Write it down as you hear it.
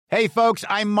Hey, folks,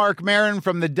 I'm Mark Maron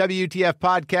from the WTF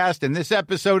Podcast, and this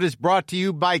episode is brought to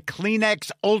you by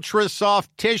Kleenex Ultra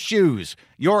Soft Tissues,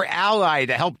 your ally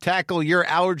to help tackle your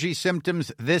allergy symptoms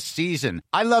this season.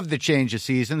 I love the change of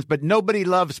seasons, but nobody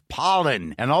loves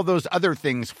pollen and all those other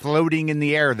things floating in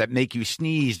the air that make you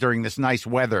sneeze during this nice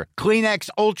weather. Kleenex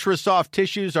Ultra Soft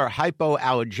Tissues are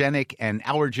hypoallergenic and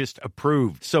allergist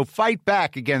approved, so fight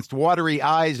back against watery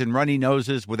eyes and runny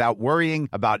noses without worrying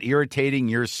about irritating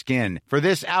your skin. For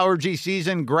this allergy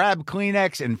season, grab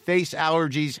Kleenex and face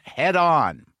allergies head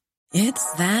on.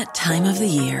 It's that time of the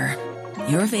year.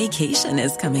 Your vacation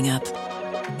is coming up.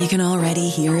 You can already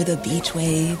hear the beach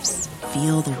waves,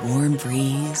 feel the warm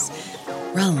breeze,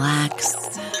 relax,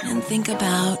 and think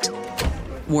about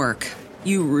work.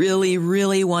 You really,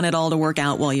 really want it all to work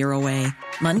out while you're away.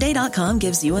 Monday.com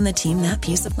gives you and the team that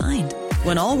peace of mind.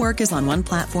 When all work is on one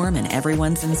platform and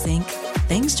everyone's in sync,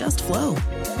 things just flow.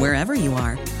 Wherever you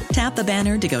are, tap the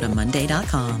banner to go to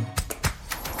Monday.com.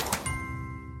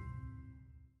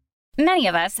 Many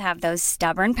of us have those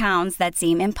stubborn pounds that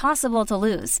seem impossible to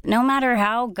lose, no matter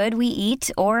how good we eat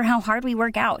or how hard we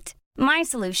work out. My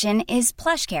solution is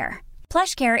PlushCare.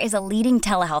 PlushCare is a leading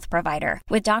telehealth provider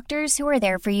with doctors who are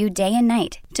there for you day and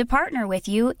night to partner with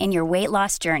you in your weight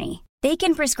loss journey. They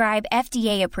can prescribe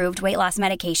FDA-approved weight loss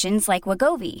medications like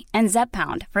Wegovy and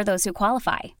Zepbound for those who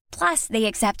qualify. Plus, they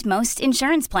accept most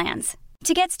insurance plans.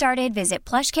 To get started, visit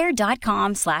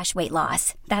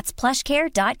plushcare.com/weightloss. That's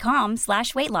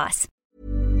plushcare.com/weightloss.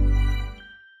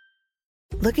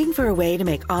 Looking for a way to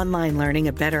make online learning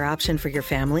a better option for your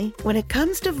family? When it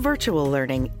comes to virtual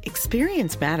learning,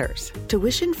 experience matters.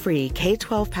 Tuition-free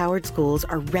K-12 powered schools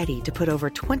are ready to put over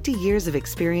 20 years of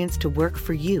experience to work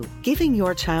for you, giving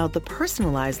your child the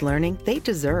personalized learning they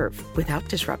deserve without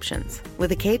disruptions.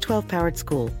 With a K-12 powered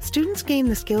school, students gain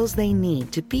the skills they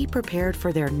need to be prepared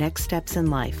for their next steps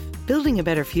in life, building a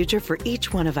better future for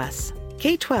each one of us.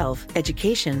 K-12,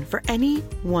 education for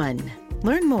anyone.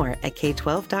 Learn more at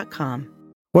k12.com.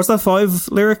 What's that Five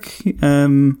lyric?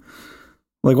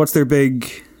 Like, what's their big?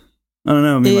 I don't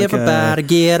know. I mean, everybody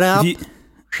get up,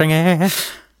 sing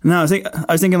it. No, I was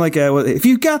thinking like, if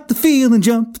you got the feeling,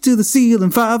 jump to the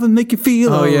ceiling, five and make you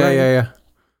feel. Oh yeah, right. yeah.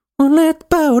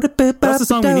 That's the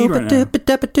song we need right now.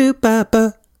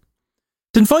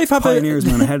 Didn't Five have Pioneers,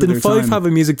 man, ahead of Didn't their Five time. have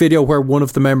a music video where one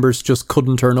of the members just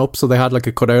couldn't turn up, so they had like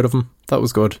a cutout of him? That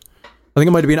was good. I think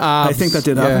it might have been Abs. I think that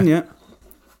did happen. Yeah.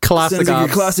 Classic Sounds like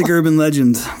Abs. a classic urban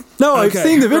legend. No, I've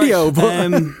seen the video, right.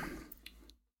 but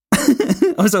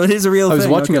oh, so it is a real thing. I was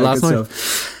watching it last night.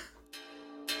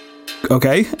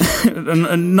 Okay.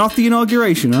 and not the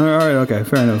inauguration. All right, okay,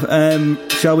 fair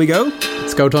enough. Shall we go?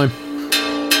 It's go time.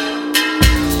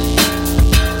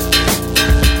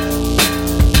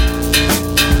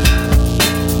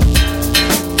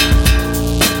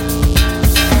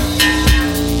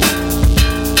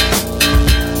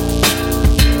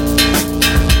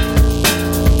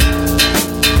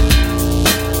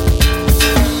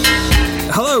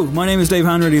 My name is Dave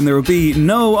Hanratty and there will be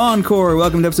no encore.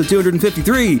 Welcome to episode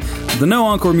 253 of the No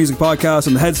Encore Music Podcast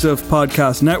on the Head Stuff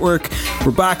Podcast Network.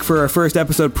 We're back for our first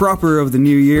episode proper of the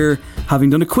new year, having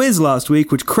done a quiz last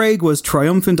week, which Craig was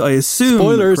triumphant. I assume,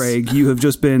 spoilers. Craig, you have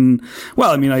just been...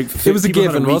 Well, I mean, it was a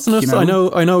given, wasn't it? You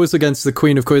know? I know it was against the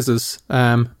Queen of Quizzes,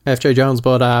 FJ Jones,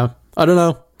 but I don't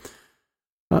know.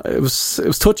 It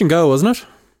was touch and go, wasn't it?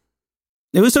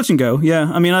 It was touch and go, yeah.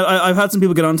 I mean, I've had some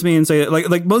people get on to me and say,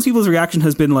 like most people's reaction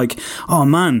has been like, oh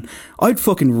man, I'd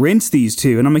fucking rinse these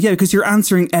two. And I'm like, yeah, because you're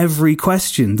answering every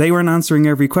question. They weren't answering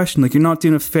every question. Like, you're not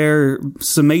doing a fair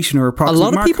summation or approximate. A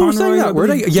lot of people were saying that, were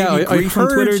they? Yeah, I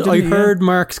heard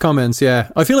Mark's comments, yeah.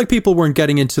 I feel like people weren't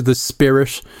getting into the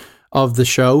spirit of the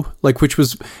show, like, which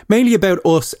was mainly about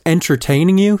us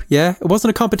entertaining you, yeah? It wasn't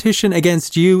a competition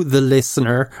against you, the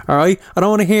listener, all right? I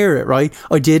don't want to hear it, right?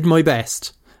 I did my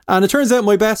best. And it turns out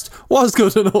my best was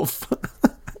good enough.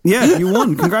 Yeah, you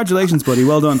won. Congratulations, buddy.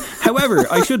 Well done. However,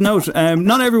 I should note,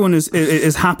 not everyone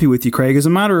is happy with you, Craig. As a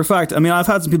matter of fact, I mean, I've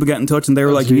had some people get in touch and they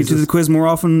were like, you need to do the quiz more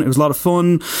often. It was a lot of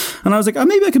fun. And I was like,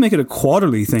 maybe I could make it a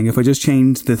quarterly thing if I just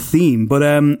changed the theme. But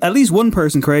at least one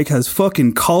person, Craig, has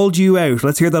fucking called you out.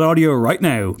 Let's hear that audio right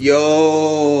now.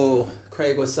 Yo,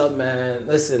 Craig, what's up, man?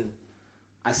 Listen,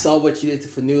 I saw what you did to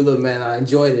Fanula, man. I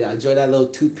enjoyed it. I enjoyed that little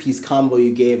two-piece combo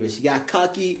you gave her. She got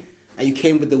cocky, and you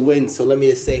came with the win. So let me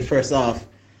just say, first off,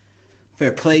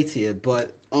 fair play to you.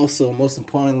 But also, most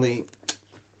importantly,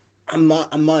 I'm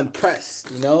not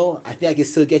impressed, you know? I think I can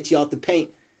still get you out the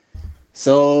paint.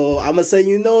 So I'm going to say,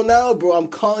 now, bro. I'm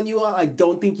calling you out. I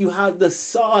don't think you have the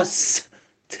sauce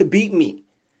to beat me.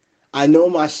 I know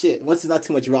my shit. Once it's not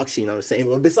too much Roxy, you know what I'm saying?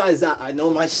 But besides that, I know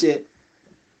my shit.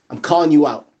 I'm calling you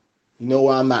out. You know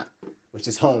where I'm at, which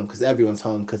is home, because everyone's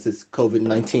home because it's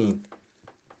COVID-19.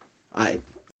 All right.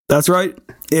 That's right.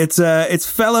 It's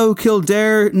fellow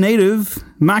Kildare native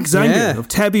Max Zanger of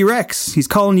Tebby Rex. He's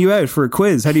calling you out for a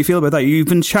quiz. How do you feel about that? You've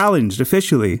been challenged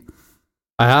officially.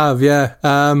 I have, yeah.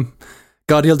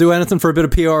 God, he'll do anything for a bit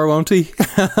of PR, won't he?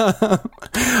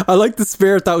 I like the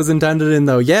spirit that was intended in,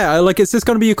 though. Yeah, is this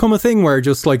going to become a thing where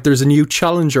just like there's a new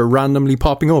challenger randomly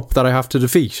popping up that I have to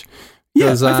defeat?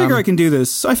 Yeah, I figure I can do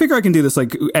this. I figure I can do this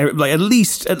like at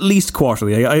least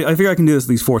quarterly. I figure I can do this at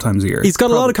least 4 times a year. He's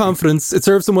got a lot of confidence. It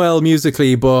serves him well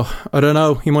musically, but I don't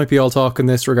know. He might be all talk in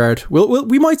this regard.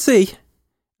 We might see.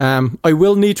 I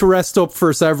will need to rest up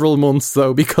for several months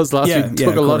though, because last week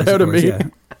took a lot out of me. Yeah.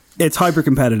 It's hyper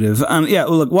competitive. And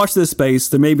look, watch this space.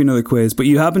 There may be another quiz, but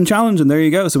you have been challenged, and there you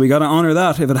go. So we got to honour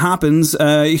that if it happens.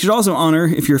 You should also honour,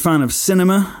 if you're a fan of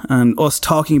cinema and us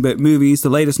talking about movies, the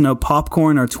latest No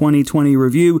Popcorn, our 2020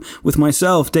 review with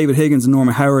myself, David Higgins, and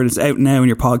Norma Howard. It's out now in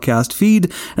your podcast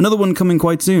feed. Another one coming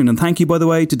quite soon. And thank you, by the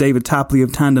way, to David Tapley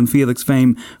of Tandem Felix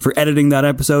fame for editing that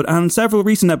episode and several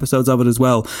recent episodes of it as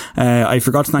well. I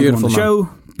forgot to thank him on the show,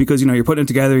 because you're putting it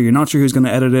together, you're not sure who's going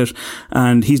to edit it,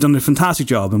 and he's done a fantastic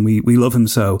job, and we love him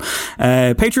so.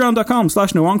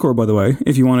 Patreon.com/NoEncore, by the way,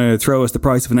 if you want to throw us the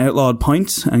price of an outlawed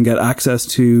pint and get access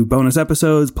to bonus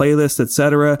episodes, playlists,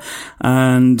 etc.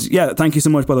 And thank you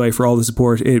so much, by the way, for all the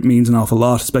support. It means an awful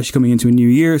lot, especially coming into a new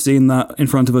year. Seeing that in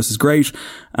front of us is great,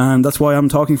 and that's why I'm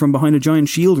talking from behind a giant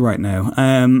shield right now.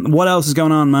 What else is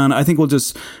going on, man? I think we'll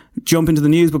just jump into the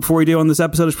news, but before we do on this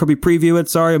episode, I should probably preview it.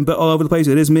 Sorry, I'm a bit all over the place.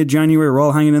 It is mid-January. We're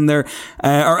all hanging in there.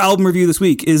 Our album review this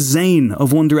week is Zayn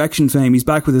of One Direction fame. He's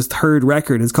back with his 3rd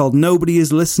record. It's called Nobody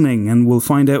Is Listening, and we'll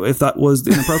find out if that was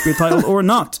the inappropriate title or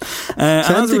not.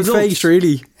 Sounds like face,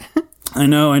 really. I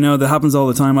know, that happens all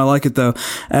the time. I like it though.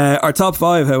 Our top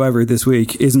 5, however, this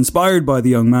week is inspired by the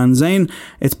young man Zayn.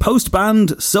 It's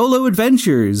post-band solo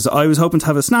adventures. I was hoping to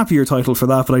have a snappier title for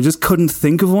that, but I just couldn't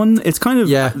think of one. It's kind of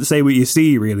say what you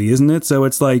see, really, isn't it? So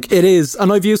it's like... It is,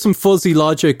 and I've used some fuzzy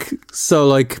logic, so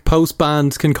like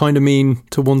post-band can kind of mean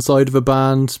to one side of a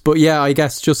band, but I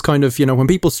guess just kind of, when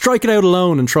people strike it out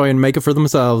alone and try and make it for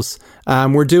themselves.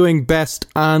 We're doing best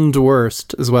and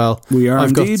worst as well. We are.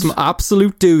 I've got some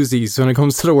absolute doozies when it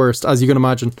comes to the worst, as you can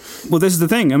imagine. Well, this is the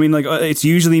thing. I mean, it's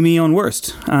usually me on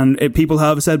worst, and people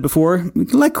have said before,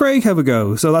 let Craig have a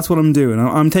go. So that's what I'm doing.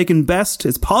 I'm taking best.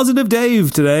 It's Positive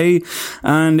Dave today,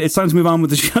 and it's time to move on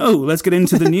with the show. Let's get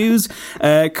into the news.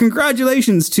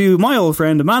 Congratulations to my old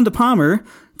friend Amanda Palmer,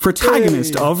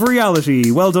 protagonist of reality.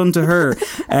 Well done to her.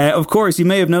 Of course, you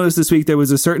may have noticed this week there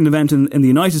was a certain event in the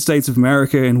United States of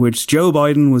America in which Joe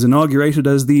Biden was inaugurated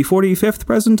as the 45th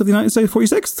president of the United States.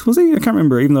 46th, was he? I can't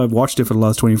remember, even though I've watched it for the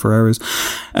last 24 hours.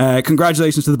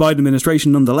 Congratulations to the Biden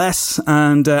administration nonetheless.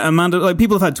 And Amanda,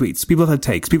 people have had tweets, people have had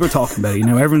takes, people are talking about it.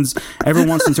 Everyone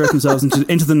wants to insert themselves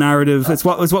into the narrative. It's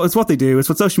what they do. It's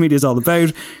what social media is all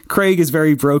about. Craig is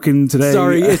very broken today.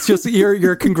 Sorry, it's just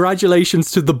your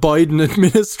congratulations to the Biden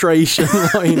administration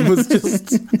line was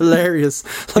just hilarious.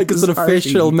 Like it's an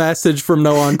official message from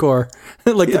No Encore.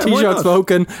 Like the Taoiseach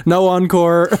spoken, No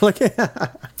Encore.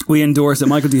 We endorse it.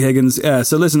 Michael D. Higgins.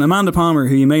 So listen, Amanda Palmer,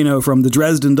 who you may know from the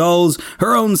Dresden Dolls,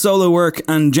 her own solo work,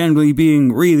 and generally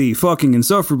being really fucking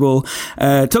insufferable,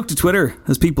 took to Twitter,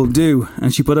 as people do,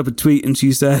 and she put up a tweet and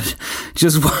she said,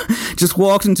 just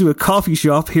walked into a coffee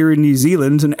shop here in New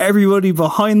Zealand and everybody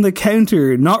behind the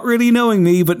counter, not really knowing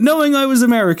me, but knowing I was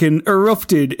American,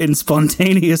 erupted in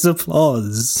spontaneous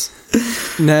applause.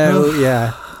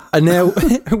 And now,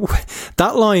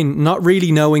 that line, not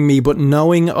really knowing me, but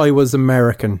knowing I was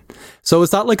American. So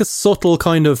is that like a subtle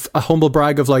kind of a humble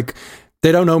brag of like,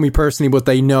 they don't know me personally, but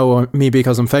they know me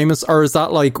because I'm famous? Or is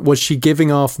that like, was she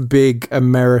giving off big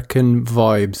American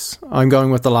vibes? I'm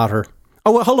going with the latter.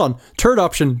 Oh, well, hold on. 3rd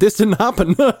option. This didn't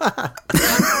happen.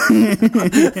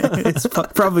 It's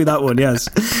probably that one, yes.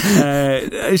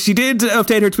 She did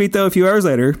update her tweet, though, a few hours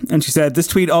later, and she said, this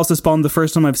tweet also spawned the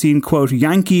first time I've seen, quote,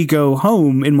 Yankee go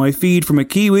home in my feed from a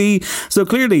Kiwi. So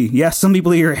clearly, yes, some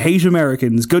people here hate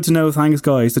Americans. Good to know. Thanks,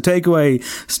 guys. The takeaway,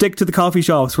 stick to the coffee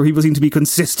shops where people seem to be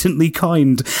consistently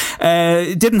kind.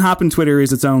 It didn't happen. Twitter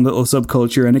is its own little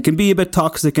subculture, and it can be a bit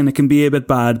toxic and it can be a bit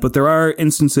bad, but there are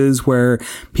instances where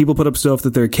people put up stuff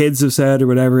that their kids have said or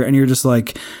whatever, and you're just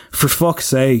like, for fuck's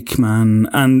sake, man.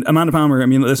 And Amanda Palmer, I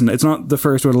mean, listen, it's not the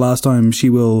first or the last time she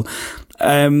will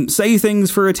say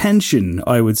things for attention,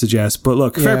 I would suggest. But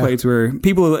look, fair play to her.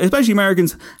 People, especially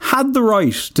Americans, had the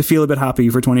right to feel a bit happy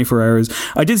for 24 hours.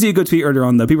 I did see a good tweet earlier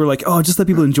on that people were like, oh, just let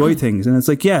people enjoy things. And it's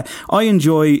like, yeah, I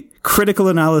enjoy critical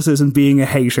analysis and being a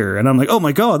hater, and I'm like, oh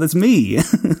my god, that's me.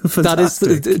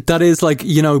 that is like,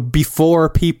 you know, before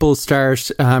people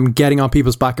start getting on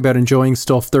people's back about enjoying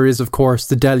stuff, there is of course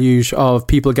the deluge of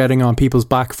people getting on people's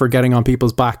back for getting on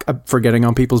people's back for getting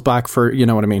on people's back for, you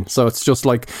know what I mean. So it's just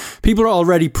like people are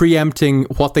already preempting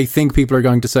what they think people are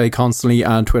going to say constantly,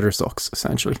 and Twitter sucks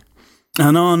essentially.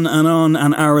 And on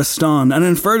and Ariston. And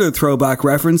in further throwback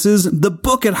references, the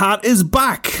bucket hat is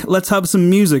back. Let's have some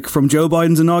music from Joe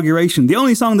Biden's inauguration. The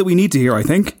only song that we need to hear, I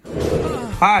think.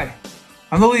 Hi,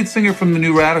 I'm the lead singer from the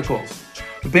New Radicals.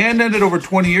 The band ended over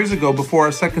 20 years ago before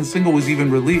our second single was even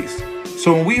released.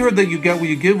 So when we heard that You Get What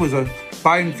You Give was a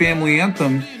Biden family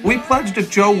anthem, we pledged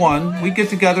if Joe won, we'd get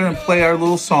together and play our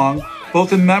little song,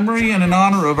 both in memory and in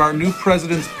honor of our new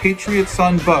president's patriot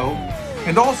son, Beau,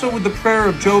 and also with the prayer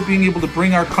of Joe being able to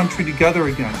bring our country together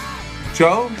again.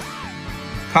 Joe,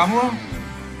 Kamala,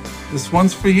 this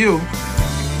one's for you.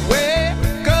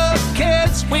 Wake up,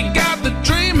 kids, we got the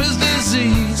dreamer's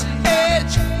disease.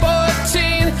 Age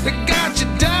 14, they got you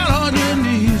down on your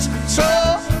knees. So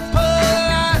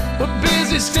polite, we're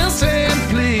busy still saying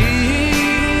please.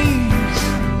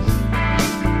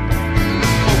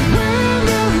 When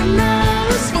the night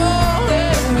is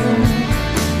falling,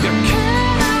 you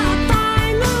cannot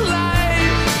find the light.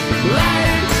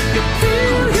 You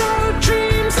feel your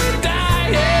dreams are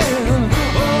dying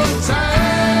all the time.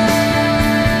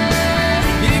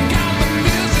 You got the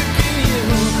music in you.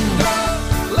 Don't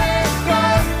let go.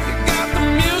 You got the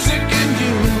music in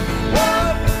you.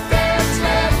 What that's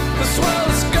left, this world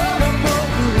is gonna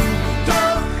move.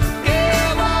 Don't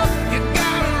give up. You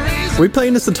got a reason. Are we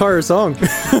playing this entire song?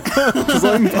 Because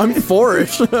I'm for it.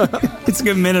 It's a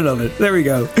good minute of it. There we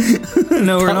go.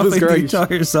 No, we're not playing the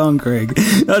entire song, Craig.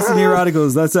 That's the New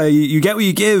Radicals. That's You Get What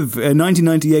You Give, a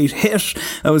 1998 hit.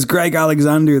 That was Greg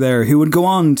Alexander there, who would go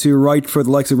on to write for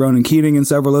the likes of Ronan Keating and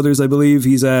several others, I believe.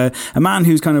 He's a man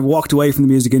who's kind of walked away from the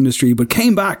music industry, but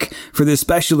came back for this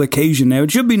special occasion. Now,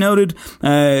 it should be noted,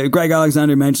 Greg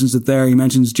Alexander mentions it there. He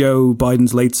mentions Joe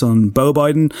Biden's late son, Beau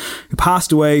Biden, who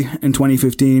passed away in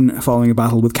 2015 following a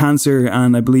battle with cancer.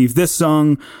 And I believe this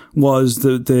song was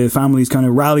the family's kind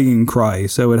of rallying cry.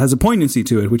 So it has a poignancy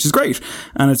to it, which is great.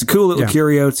 And it's a cool little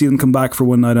curio to see them come back for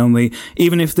one night only.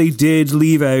 Even if they did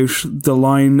leave out the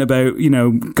line about, you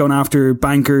know, going after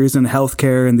bankers and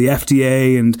healthcare and the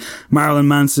FDA and Marilyn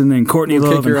Manson and Courtney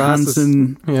Love and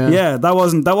Hanson. Yeah, that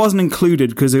wasn't included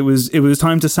because it was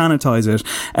time to sanitize it.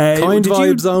 Kind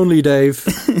vibes only, Dave.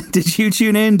 Did you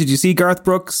tune in? Did you see Garth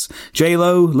Brooks,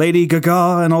 J-Lo, Lady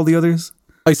Gaga and all the others?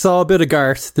 I saw a bit of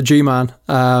Garth, the G-Man.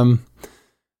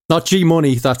 Not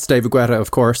G-Money, that's David Guetta,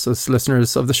 of course, as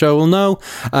listeners of the show will know.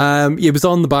 It was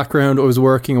on the background, I was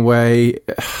working away.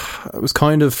 It was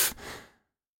kind of,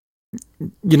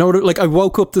 you know, like I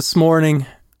woke up this morning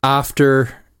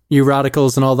after New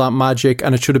Radicals and all that magic,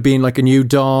 and it should have been like a new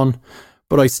dawn,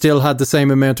 but I still had the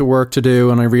same amount of work to do,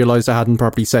 and I realised I hadn't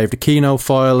properly saved a Keynote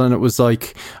file, and it was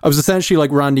like, I was essentially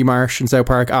like Randy Marsh in South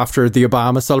Park after the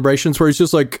Obama celebrations, where he's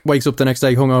just like, wakes up the next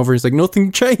day hungover, he's like,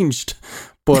 nothing changed.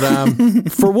 But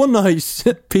for one night,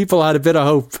 people had a bit of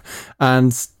hope,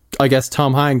 and I guess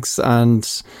Tom Hanks, and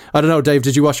I don't know, Dave,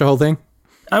 did you watch the whole thing?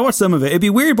 I watched some of it. It'd be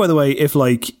weird, by the way, if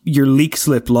like your leak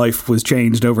slip life was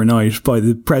changed overnight by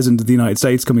the president of the United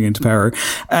States coming into power.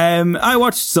 I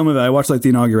watched some of it. I watched like the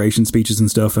inauguration speeches and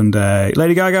stuff, and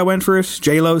Lady Gaga went for it.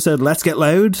 J-Lo said, "Let's get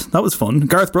loud." That was fun.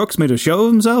 Garth Brooks made a show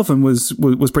of himself and was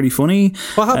pretty funny.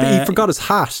 What happened? He forgot his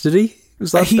hat, did he?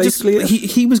 Was that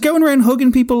he was going around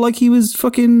hugging people like he was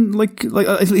fucking like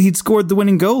he'd scored the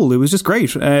winning goal. It was just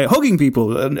great, hugging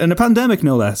people in a pandemic,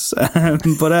 no less.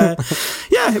 But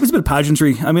yeah, it was a bit of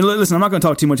pageantry. I mean, listen, I'm not going to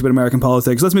talk too much about American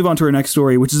politics. Let's move on to our next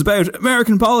story, which is about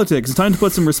American politics. It's time to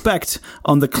put some respect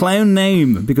on the clown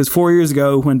name, because 4 years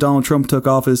ago, when Donald Trump took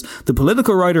office, the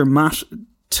political writer Matt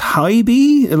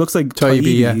Taibbi, it looks like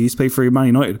Taibbi, yeah. He's played for Man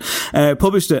United.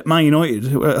 Published it, Man United.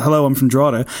 Hello, I'm from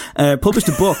Drogheda. Published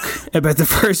a book about the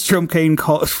first Trump campaign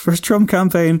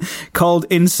called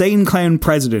 "Insane Clown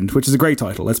President," which is a great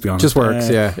title. Let's be honest. Just works,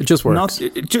 yeah. It just works.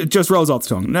 Just rolls off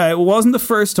the tongue. Now, it wasn't the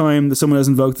first time that someone has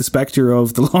invoked the spectre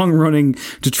of the long-running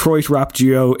Detroit rap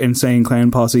duo Insane Clown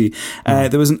Posse.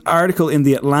 There was an article in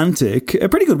The Atlantic, a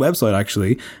pretty good website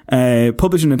actually,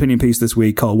 published an opinion piece this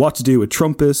week called "What to Do with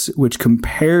Trumpus," which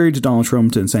compared Donald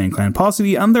Trump to Insane Clown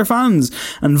Posse and their fans.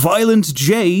 And Violent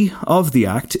J of the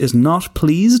act is not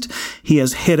pleased. he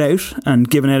has hit out and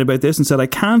given out about this and said, I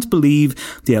can't believe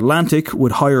The Atlantic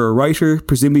would hire a writer,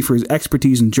 presumably for his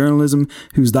expertise in journalism,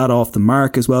 who's that off the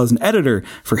mark, as well as an editor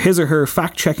for his or her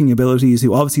fact-checking abilities,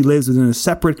 who obviously lives within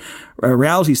a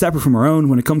reality separate from our own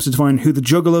when it comes to defining who the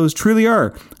Juggalos truly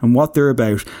are and what they're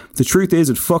about. The truth is,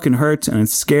 it fucking hurts and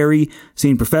it's scary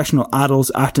seeing professional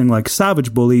adults acting like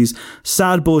savage bullies.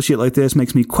 Sad bullshit like this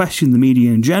makes me question the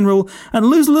media in general and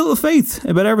lose a little faith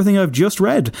about everything I've just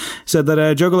read. Said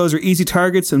that Juggalos are easy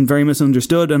targets and very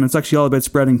misunderstood, and it's actually all about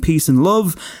spreading peace and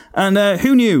love. And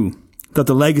who knew that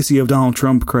the legacy of Donald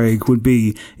Trump, Craig, would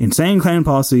be Insane Clown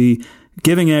Posse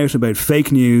giving out about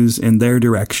fake news in their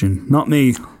direction? Not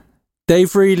me.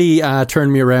 They've really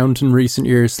turned me around in recent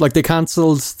years. Like, they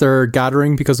cancelled their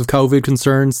gathering because of COVID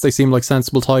concerns. They seem like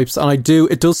sensible types. And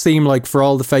it does seem like, for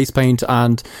all the face paint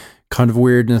and kind of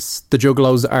weirdness, the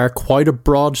Juggalos are quite a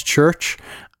broad church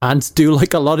and do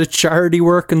like a lot of charity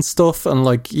work and stuff. And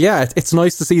like, yeah, it's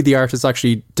nice to see the artists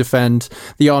actually defend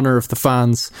the honour of the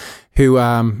fans who,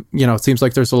 it seems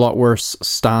like there's a lot worse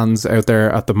stands out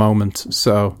there at the moment.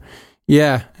 So...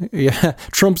 Yeah.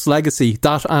 Trump's legacy,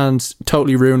 that and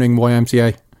totally ruining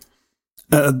YMCA.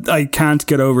 I can't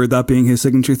get over that being his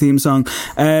signature theme song.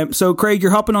 So, Craig,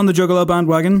 you're hopping on the Juggalo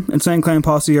bandwagon. Insane Clown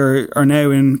Posse are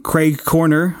now in Craig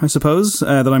Corner, I suppose,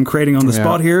 that I'm creating on the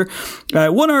spot here.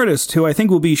 One artist who I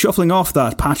think will be shuffling off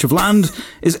that patch of land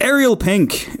is Ariel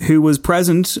Pink, who was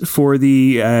present for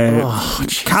the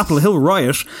Capitol Hill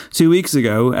riot 2 weeks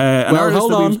ago. Well,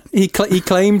 hold on. He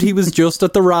claimed he was just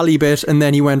at the rally bit and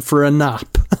then he went for a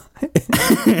nap.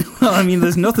 Well, I mean,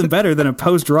 there's nothing better than a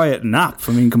post-riot nap.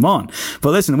 I mean, come on. But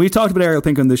listen, we've talked about Ariel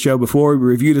Pink on this show before. We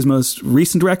reviewed his most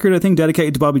recent record, I think,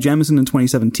 dedicated to Bobby Jemison in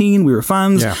 2017. We were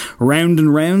fans. Yeah. Round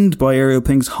and Round by Ariel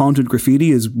Pink's Haunted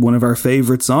Graffiti is one of our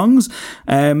favourite songs.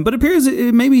 But it appears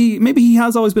maybe he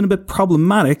has always been a bit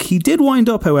problematic. He did wind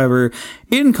up, however,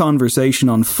 in conversation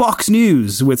on Fox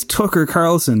News with Tucker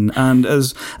Carlson. And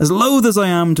as loath as I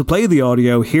am to play the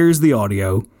audio, here's the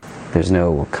audio. There's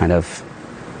no kind of...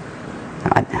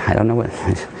 I don't know what...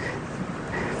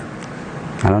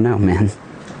 I don't know, man.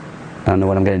 I don't know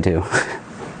what I'm going to do.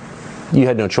 You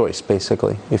had no choice,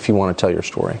 basically, if you want to tell your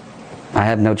story. I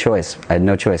have no choice. I had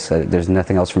no choice. There's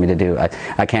nothing else for me to do.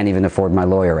 I can't even afford my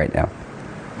lawyer right now.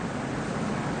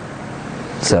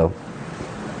 So...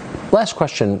 Last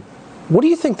question. What do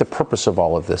you think the purpose of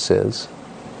all of this is?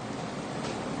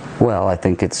 Well, I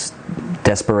think it's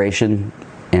desperation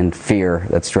and fear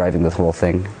that's driving the whole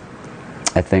thing.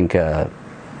 I think there's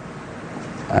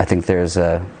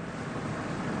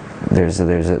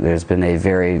been a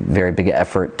very, very big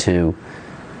effort to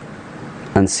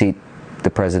unseat the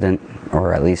president,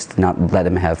 or at least not let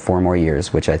him have 4 more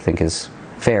years, which I think is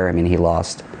fair. I mean, he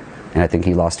lost, and I think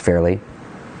he lost fairly.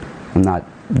 I'm not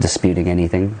disputing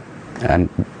anything.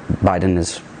 Biden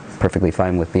is perfectly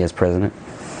fine with me as president,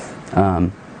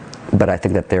 but I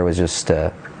think that there was just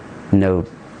no.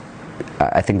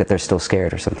 I think that they're still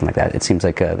scared or something like that. It seems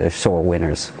like they're sore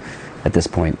winners at this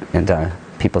point, and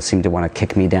people seem to want to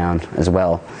kick me down as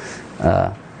well,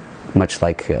 much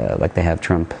like they have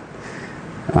Trump.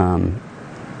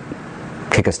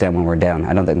 Kick us down when we're down.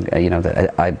 I don't think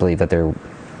that I believe that they're.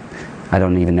 I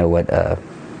don't even know what. I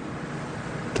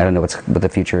don't know what the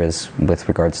future is with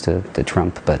regards to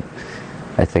Trump, but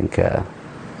I think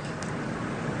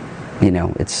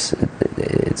it's.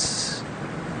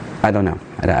 I don't know.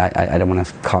 I don't want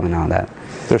to comment on that.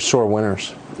 They're sore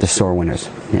winners. They're sore winners,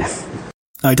 yeah.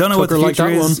 I don't know what the future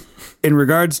is in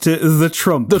regards to the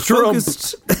Trump.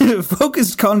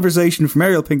 Focused conversation from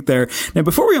Ariel Pink there. Now,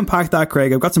 before we unpack that,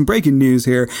 Craig, I've got some breaking news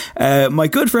here. My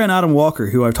good friend Adam Walker,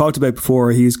 who I've talked about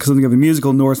before, he's something of a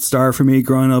musical North Star for me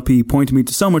growing up. He pointed me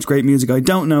to so much great music. I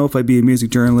don't know if I'd be a music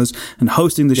journalist and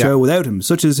hosting the show without him,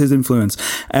 such is his influence.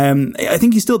 I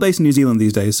think he's still based in New Zealand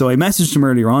these days, so I messaged him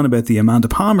earlier on about the Amanda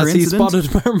Palmer incident. He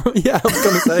spotted yeah, I was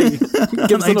going to say,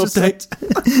 give us an update.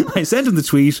 I sent him the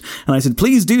tweet and I said,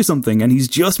 please do something, and he's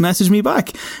just messaged me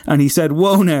back and he said,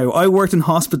 whoa, now I worked in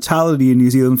hospitality in New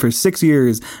Zealand for 6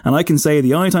 years, and I can say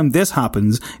the only time this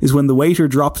happens is when the waiter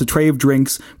drops a tray of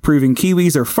drinks, proving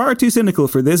Kiwis are far too cynical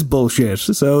for this bullshit.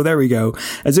 So there we go,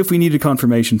 as if we needed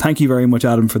confirmation. Thank you very much,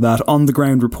 Adam, for that on the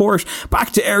ground report.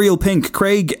 Back to Ariel Pink.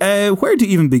 Craig, where to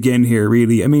even begin here,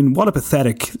 really? I mean, what a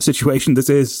pathetic situation this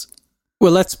is.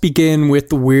 Well, let's begin with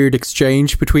the weird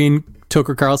exchange between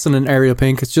Tucker Carlson and Ariel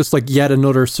Pink. It's just like yet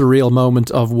another surreal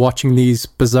moment of watching these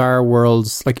bizarre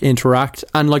worlds like interact,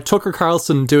 and like Tucker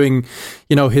Carlson doing,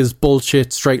 his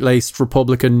bullshit straight-laced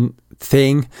Republican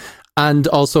thing, and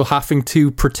also having to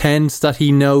pretend that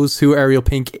he knows who Ariel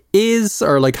Pink is,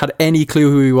 or like had any clue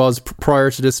who he was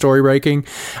prior to this story breaking,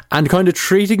 and kind of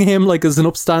treating him like as an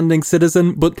upstanding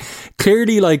citizen, but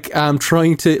clearly like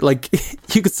trying to, like,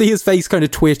 you could see his face kind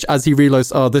of twitch as he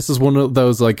realized, oh, this is one of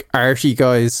those like arty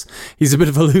guys. He's a bit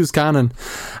of a loose cannon.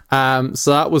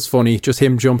 So that was funny, just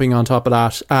him jumping on top of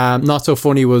that. Not so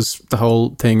funny was the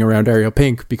whole thing around Ariel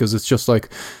Pink, because it's just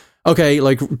like, okay,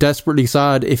 like desperately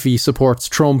sad if he supports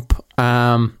Trump.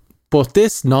 But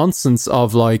this nonsense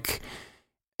of like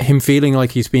him feeling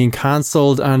like he's being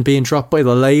cancelled and being dropped by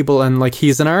the label, and like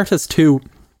he's an artist who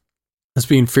has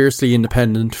been fiercely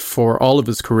independent for all of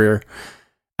his career.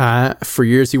 For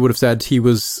years he would have said he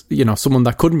was, you know, someone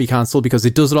that couldn't be cancelled because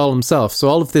he does it all himself. So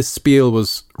all of this spiel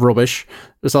was rubbish.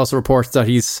 There's also reports that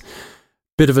he's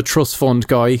bit of a trust fund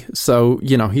guy, so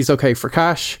you know he's okay for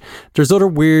cash. There's other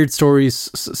weird stories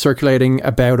circulating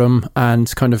about him and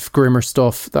kind of grimmer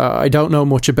stuff that I don't know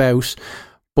much about,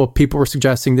 but people were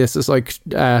suggesting this as like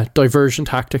diversion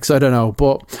tactics. I don't know,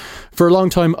 but for a long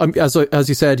time, as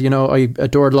you said, you know, I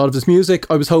adored a lot of his music.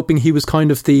 I was hoping he was kind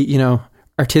of the, you know,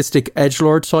 artistic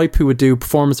edgelord type who would do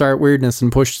performance art weirdness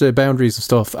and push the boundaries of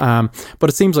stuff, but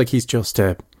it seems like he's just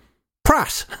a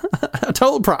prat. A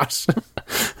total prat.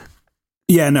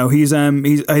 Yeah, no, he's I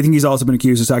think he's also been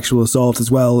accused of sexual assault as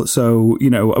well. So, you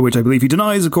know, which I believe he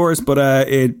denies, of course, but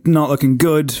it not looking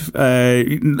good.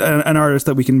 An artist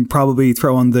that we can probably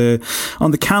throw on the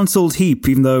cancelled heap,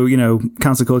 even though, you know,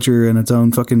 cancel culture and its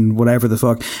own fucking whatever the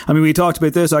fuck. I mean, we talked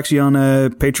about this actually on a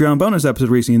Patreon bonus episode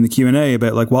recently in the Q&A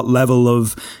about like what level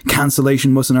of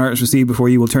cancellation must an artist receive before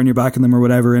you will turn your back on them or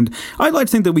whatever. And I'd like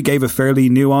to think that we gave a fairly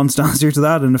nuanced answer to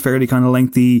that and a fairly kind of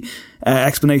lengthy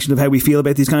explanation of how we feel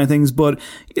about these kind of things. But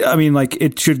I mean, like,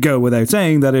 it should go without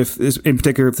saying that if, in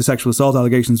particular, if the sexual assault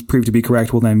allegations prove to be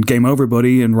correct, well then game over,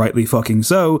 buddy, and rightly fucking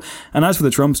so. And as for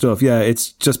the Trump stuff, yeah,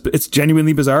 it's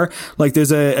genuinely bizarre. Like,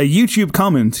 there's a YouTube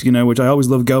comment, you know, which I always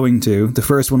love going to. The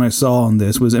first one I saw on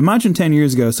this was, imagine 10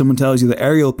 years ago someone tells you that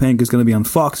Ariel Pink is going to be on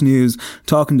Fox News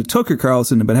talking to Tucker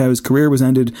Carlson about how his career was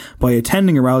ended by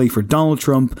attending a rally for Donald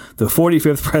Trump, the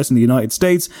 45th president of the United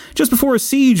States, just before a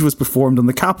siege was performed on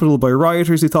the Capitol by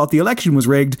rioters who thought the election was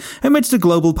rigged amidst a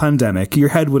global pandemic. Your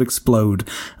head would explode.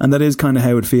 And that is kind of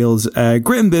how it feels.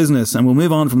 Grim business. And we'll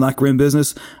move on from that grim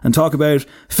business and talk about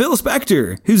Phil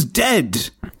Spector, who's dead.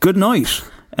 Good night.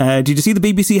 Did you see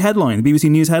the BBC headline, the BBC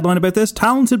News headline about this?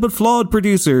 Talented but flawed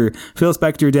producer Phil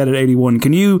Spector dead at 81.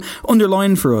 Can you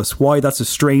underline for us why that's a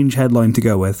strange headline to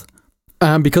go with?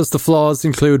 Because the flaws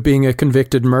include being a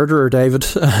convicted murderer, David.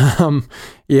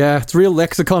 Yeah, it's real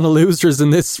lexicon of losers in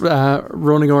this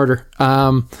running order.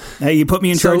 Hey, you put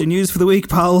me in charge of news for the week,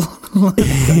 pal.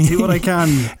 I do what I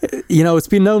can. You know, it's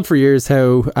been known for years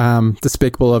how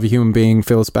despicable of a human being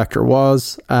Phil Spector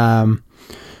was.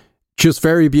 Just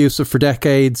very abusive for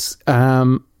decades.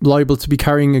 Liable to be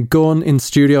carrying a gun in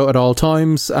studio at all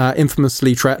times.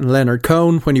 Infamously threatened Leonard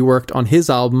Cohen when he worked on his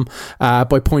album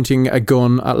by pointing a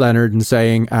gun at Leonard and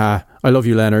saying, I love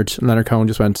you, Leonard. And Leonard Cohen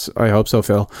just went, I hope so,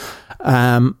 Phil.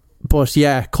 But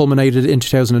yeah, culminated in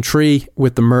 2003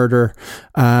 with the murder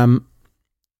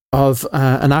of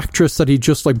an actress that he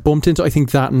just like bumped into, I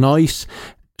think, that night.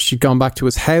 She'd gone back to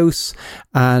his house,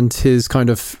 and his kind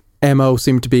of MO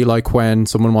seemed to be like when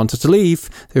someone wanted to leave,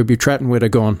 they would be threatened with a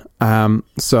gun.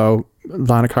 So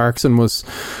Lana Clarkson was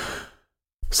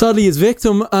sadly his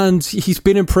victim, and he's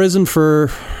been in prison for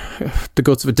the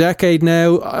guts of a decade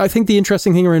now. I think the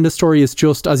interesting thing around this story is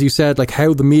just, as you said, like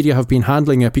how the media have been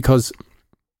handling it, because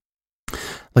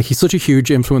like he's such a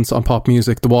huge influence on pop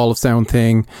music, the Wall of Sound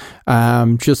thing,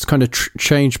 just kind of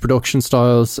changed production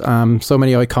styles, so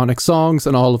many iconic songs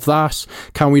and all of that.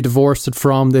 Can we divorce it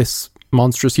from this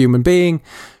monstrous human being?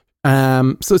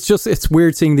 So it's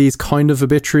weird seeing these kind of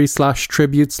obituaries /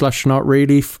 tributes / not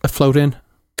really float in.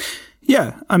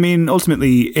 Yeah, I mean,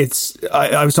 ultimately, it's,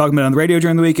 I was talking about it on the radio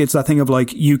during the week, it's that thing of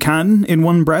like, you can, in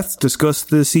one breath, discuss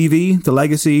the CV, the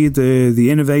legacy, the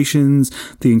innovations,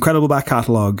 the incredible back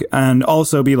catalogue, and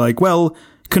also be like, well,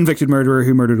 convicted murderer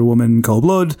who murdered a woman in cold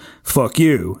blood, fuck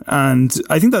you. And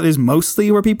I think that is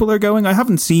mostly where people are going. I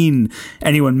haven't seen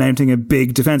anyone mounting a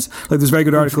big defense. Like, there's a very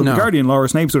good article in The Guardian. Laura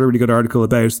Snapes wrote a really good article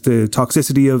about the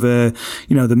toxicity of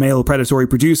the male predatory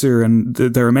producer, and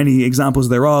there are many examples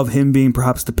thereof, him being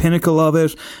perhaps the pinnacle of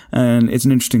it, and it's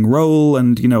an interesting role,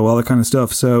 and, you know, all that kind of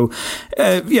stuff. So,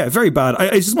 yeah, very bad.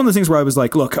 It's just one of those things where I was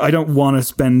like, look, I don't want to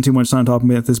spend too much time talking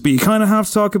about this, but you kind of have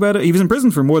to talk about it. He was in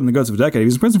prison for more than the guts of a decade. He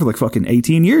was in prison for like fucking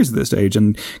 18 years at this stage,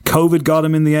 and COVID got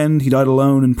him in the end. He died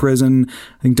alone in prison.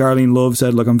 I think Darlene Love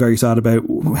said, look, I'm very sad about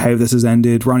how this has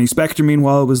ended. Ronnie Spector,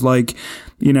 meanwhile, was like,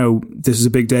 this is a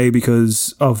big day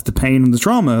because of the pain and the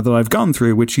trauma that I've gone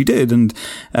through, which she did. And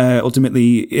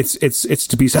ultimately, it's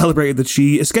to be celebrated that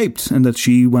she escaped and that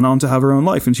she went on to have her own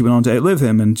life and she went on to outlive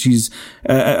him. And she's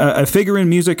a figure in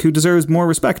music who deserves more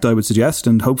respect, I would suggest.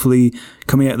 And hopefully,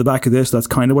 coming out the back of this, that's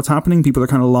kind of what's happening. People are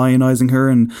kind of lionizing her,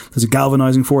 and there's a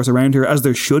galvanizing force around her, as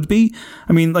there should be.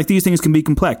 I mean, like, these things can be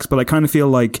complex, but I kind of feel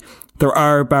like there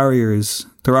are barriers,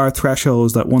 there are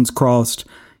thresholds that once crossed,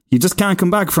 you just can't come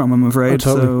back from, I'm afraid. Oh,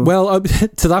 totally. So. Well,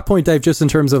 to that point, Dave, just in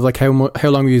terms of like how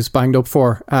long he was banged up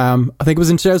for, I think it was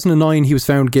in 2009 he was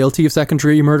found guilty of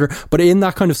second-degree murder. But in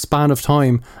that kind of span of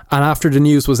time, and after the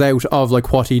news was out of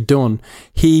like what he'd done,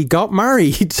 he got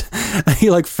married.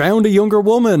 He like found a younger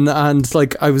woman, and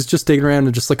like I was just digging around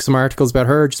and just like some articles about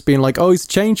her just being like, oh, he's a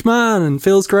changed man and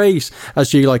feels great, as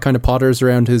she like kind of potters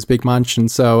around his big mansion.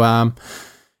 So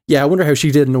yeah, I wonder how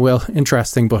she did in the will.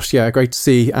 Interesting, but yeah, great to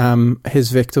see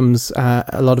his victims,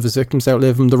 a lot of his victims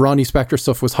outlive him. The Ronnie Spector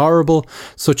stuff was horrible,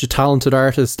 such a talented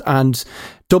artist, and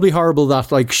doubly horrible that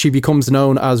like she becomes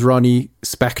known as Ronnie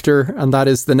Spector, and that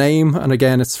is the name, and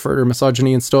again, it's further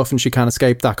misogyny and stuff, and she can't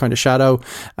escape that kind of shadow.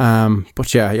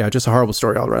 But yeah, just a horrible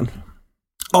story all around.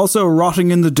 Also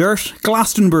rotting in the dirt,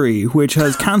 Glastonbury, which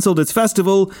has cancelled its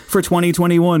festival for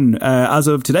 2021. As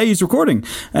of today's recording,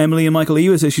 Emily and Michael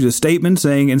Ewis issued a statement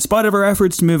saying, in spite of our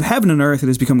efforts to move heaven and earth, it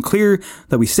has become clear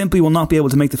that we simply will not be able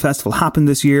to make the festival happen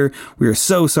this year. We are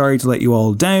so sorry to let you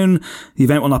all down. The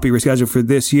event will not be rescheduled for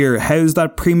this year. How's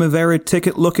that Primavera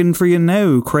ticket looking for you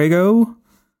now, Craigo?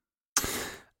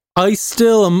 I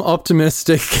still am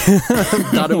optimistic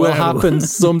that it will happen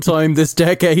sometime this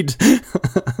decade.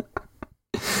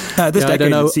 This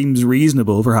decade it seems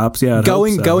reasonable, perhaps. Yeah,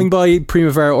 going by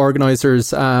Primavera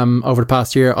organisers over the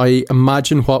past year, I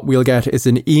imagine what we'll get is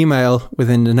an email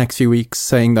within the next few weeks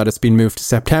saying that it's been moved to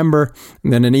September,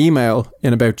 and then an email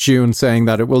in about June saying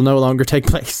that it will no longer take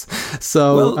place.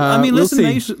 So, well, I mean, listen,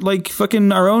 mate, like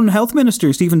fucking our own health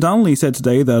minister Stephen Donnelly said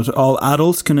today that all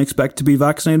adults can expect to be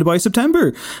vaccinated by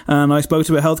September, and I spoke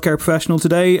to a healthcare professional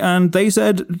today, and they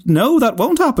said no, that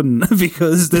won't happen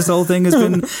because this whole thing has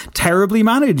been terribly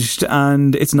managed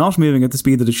and it's not moving at the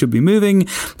speed that it should be moving.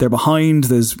 They're behind,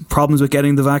 there's problems with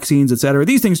getting the vaccines, etc.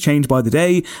 These things change by the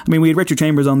day. I mean, we had Richard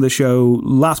Chambers on this show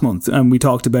last month and we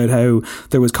talked about how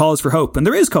there was cause for hope, and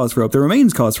there is cause for hope, there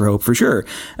remains cause for hope for sure,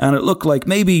 and it looked like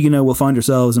maybe, we'll find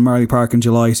ourselves in Marley Park in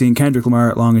July seeing Kendrick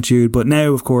Lamar at Longitude, but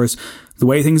now of course the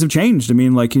way things have changed. I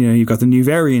mean, like, you've got the new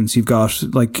variants, you've got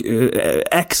like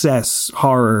excess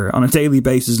horror on a daily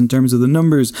basis in terms of the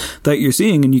numbers that you're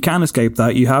seeing, and you can't escape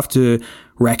that. You have to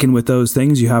reckon with those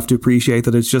things. You have to appreciate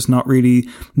that it's just not really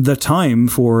the time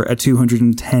for a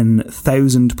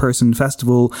 210,000 person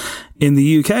festival in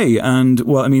the UK. And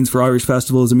what it means for Irish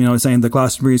festivals, I mean, I was saying that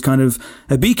Glastonbury is kind of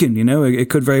a beacon, it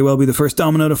could very well be the first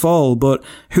domino to fall, but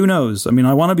who knows? I mean,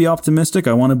 I want to be optimistic.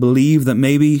 I want to believe that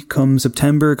maybe come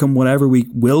September, come whatever, we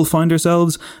will find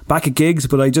ourselves back at gigs,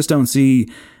 but I just don't see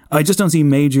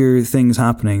major things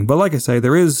happening. But like I say,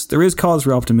 there is cause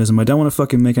for optimism. I don't want to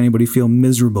fucking make anybody feel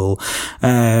miserable.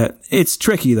 It's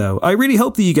tricky though. I really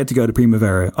hope that you get to go to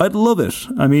Primavera. I'd love it.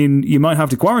 I mean, you might have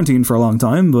to quarantine for a long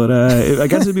time, but I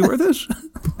guess it'd be worth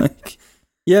it.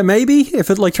 Yeah, maybe if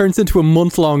it like turns into a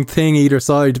month-long thing either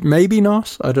side, maybe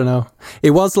not. I don't know.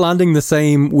 It was landing the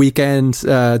same weekend,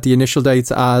 the initial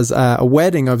dates, as a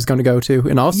wedding I was going to go to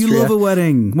in Austria. You love a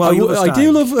wedding. Well, I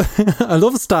do love. I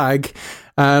love a stag.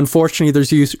 Unfortunately,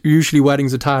 there's usually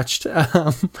weddings attached.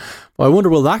 I wonder,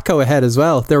 will that go ahead as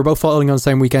well? They were both falling on the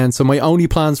same weekend, so my only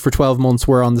plans for 12 months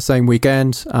were on the same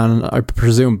weekend, and I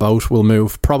presume both will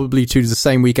move probably to the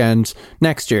same weekend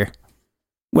next year.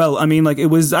 Well, I mean, like, it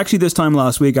was actually this time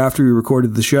last week after we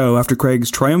recorded the show, after Craig's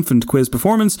triumphant quiz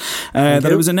performance, that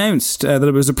it was announced that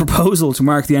it was a proposal to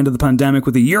mark the end of the pandemic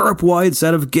with a Europe-wide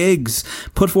set of gigs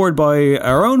put forward by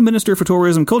our own Minister for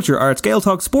Tourism, Culture, Arts,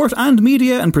 Gaeltacht, Sport and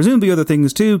Media, and presumably other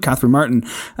things too, Catherine Martin.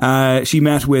 She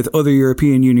met with other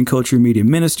European Union culture and media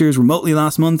ministers remotely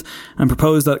last month and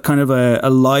proposed that kind of a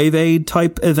Live Aid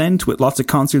type event with lots of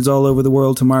concerts all over the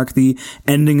world to mark the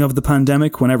ending of the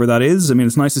pandemic, whenever that is. I mean,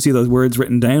 it's nice to see those words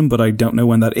written down, but I don't know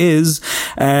when that is.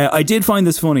 I did find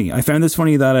this funny. I found this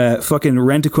funny that fucking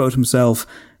Rent-A-Quote himself,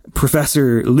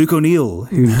 Professor Luke O'Neill,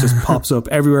 who just pops up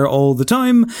everywhere all the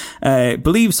time,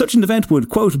 believes such an event would,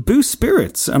 quote, boost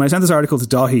spirits. And I sent this article to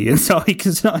Dahi, and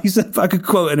Dahi sent back a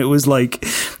quote, and it was like,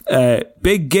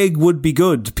 big gig would be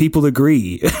good, people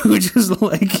agree. Which is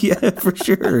like, yeah, for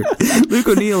sure. Luke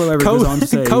O'Neill, however, goes on to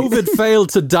say, COVID failed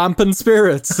to dampen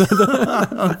spirits.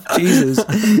 Oh, Jesus.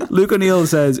 Luke O'Neill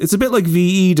says, it's a bit like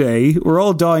VE Day. We're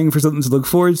all dying for something to look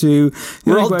forward to.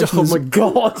 Oh my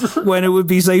God. When it would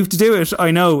be safe to do it. I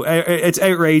know. No, it's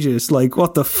outrageous. Like,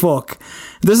 what the fuck?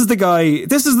 This is the guy. I'm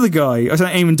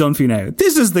Eamon Dunphy now.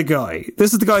 This is the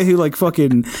guy who, like,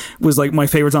 fucking was like, my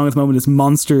favourite song at the moment is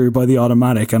Monster by The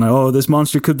Automatic. And this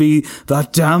monster could be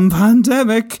that damn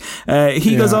pandemic.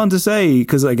 He goes on to say,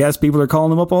 because I guess people are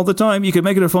calling him up all the time, you could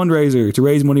make it a fundraiser to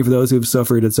raise money for those who've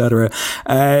suffered, etc.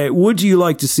 Would you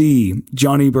like to see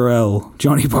Johnny Burrell,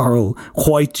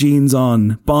 White Jeans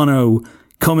on, Bono,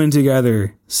 coming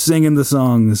together, singing the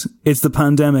songs? It's the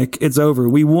pandemic. It's over.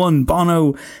 We won.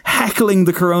 Bono heckling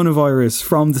the coronavirus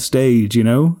from the stage, you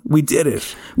know? We did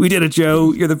it. We did it,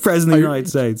 Joe. You're the president of the United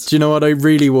States. Do you know what? I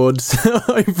really would.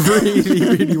 I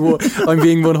really would. I'm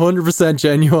being 100%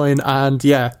 genuine. And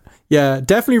yeah,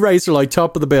 definitely Razor like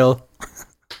top of the bill.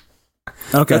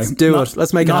 Okay, let's do it.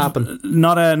 Let's make it happen.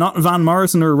 Not Van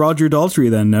Morrison or Roger Daltrey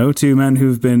then, no? Two men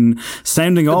who've been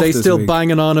sounding off this still week.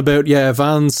 Banging on about,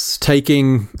 Van's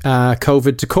taking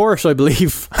COVID to court, I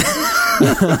believe.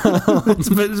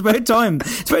 It's about time.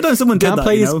 It's about time someone did that. Can't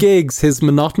play his gigs, his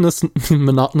monotonous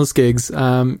gigs.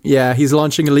 He's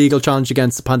launching a legal challenge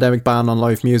against the pandemic ban on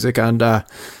live music. And I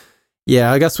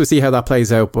guess we'll see how that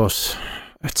plays out. But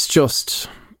it's just...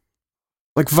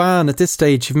 like, Van, at this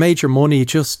stage, you've made your money,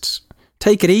 just...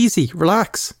 take it easy,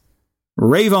 relax.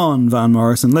 Rave on, Van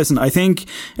Morrison. Listen, I think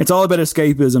it's all about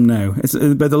escapism now. It's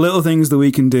about the little things that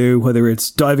we can do, whether it's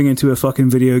diving into a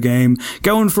fucking video game,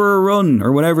 going for a run,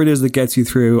 or whatever it is that gets you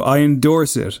through. I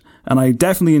endorse it. And I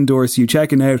definitely endorse you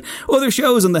checking out other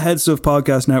shows on the Head Stuff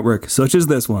Podcast Network, such as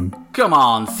this one. Come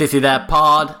on, Sissy That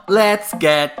Pod, let's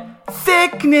get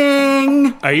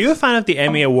sickening! Are you a fan of the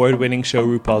Emmy Award-winning show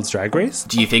RuPaul's Drag Race?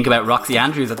 Do you think about Roxy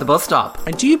Andrews at the bus stop?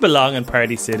 And do you belong in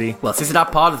Party City? Well, Sissy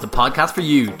That Pod is the podcast for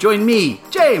you. Join me,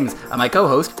 James, and my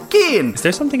co-host, Cian. Is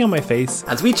there something on my face?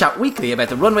 As we chat weekly about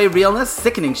the runway realness,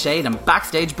 sickening shade, and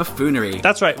backstage buffoonery.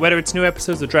 That's right, whether it's new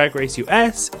episodes of Drag Race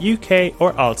US, UK,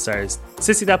 or All-Stars,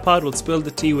 Sissy That Pod will spill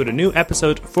the tea with a new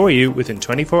episode for you within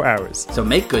 24 hours. So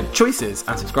make good choices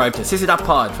and subscribe to Sissy That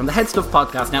Pod from the Head Stuff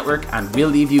Podcast Network, and we'll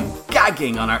leave you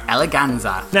gagging on our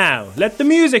eleganza. Now, let the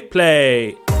music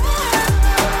play.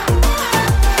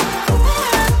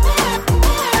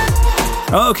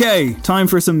 Okay, time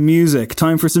for some music.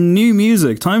 Time for some new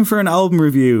music. Time for an album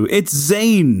review. It's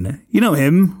Zayn. You know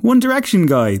him, One Direction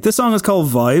guy. This song is called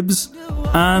Vibes.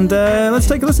 And let's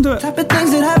take a listen to it. Type of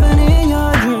things that happen in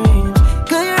your dreams.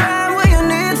 Cause you're right where you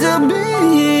need to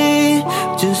be.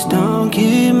 Just don't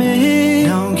keep me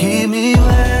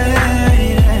waiting.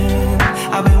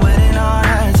 I've been waiting all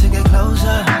night to get closer.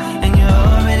 And you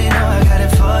already know I got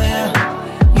it for you.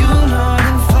 You know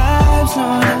the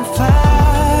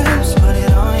vibes, put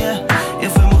it on ya.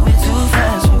 If we're moving too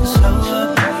fast, we can slow up.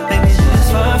 Baby, this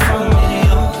far from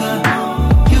mediocre.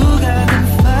 You got the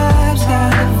vibes,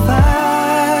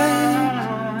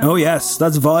 Oh yes,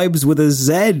 that's Vibes with a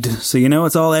Z, so you know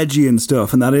it's all edgy and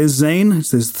stuff, and that is Zayn.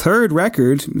 It's his third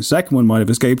record. The second one might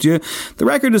have escaped you. The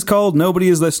record is called Nobody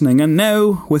Is Listening, and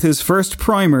now, with his first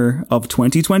primer of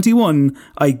 2021,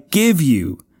 I give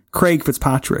you Craig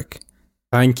Fitzpatrick.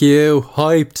 Thank you.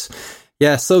 Hyped.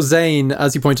 Yeah, so Zayn,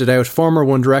 as you pointed out, former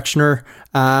One Directioner,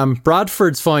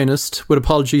 Bradford's finest, with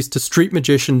apologies to street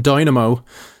magician Dynamo.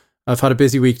 I've had a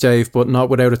busy week, Dave, but not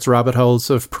without its rabbit holes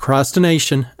of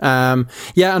procrastination. And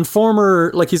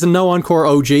former, he's a no encore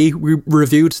OG. We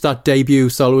reviewed that debut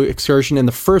solo excursion in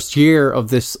the first year of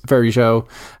this very show,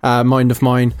 Mind of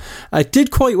Mine. It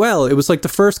did quite well. It was like the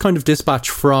first kind of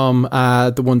dispatch from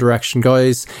the One Direction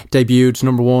guys. Debuted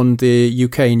number one, the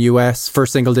UK and US.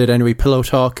 First single did anyway, Pillow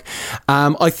Talk.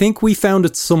 I think we found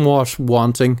it somewhat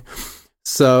wanting.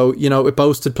 So, it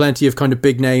boasted plenty of kind of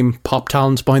big name pop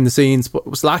talent behind the scenes, but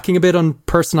was lacking a bit on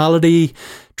personality,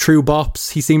 true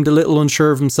bops. He seemed a little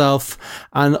unsure of himself.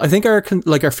 And I think our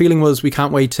feeling was we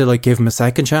can't wait to give him a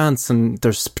second chance, and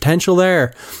there's potential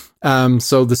there.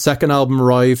 So the second album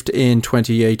arrived in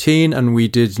 2018 and we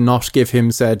did not give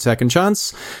him said second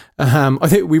chance. I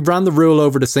think we ran the rule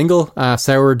over the single,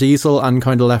 Sour Diesel, and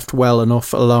kind of left well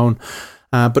enough alone.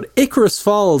 But Icarus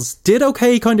Falls did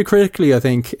okay kind of critically, I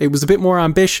think. It was a bit more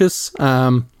ambitious.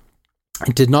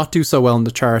 It did not do so well in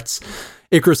the charts.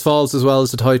 Icarus Falls, as well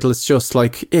as the title, it's just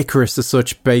Icarus is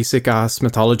such basic ass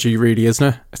mythology, really,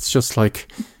 isn't it? It's just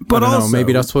but I don't know,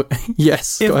 maybe that's what.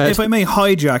 Yes, go ahead. If I may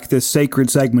hijack this sacred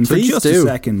segment for just a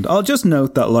second, I'll just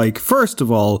note that, first of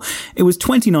all, it was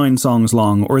 29 songs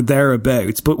long or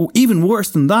thereabouts, but even worse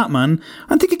than that, man,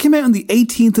 I think it came out on the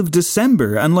 18th of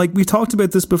December, and we talked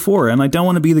about this before, and I don't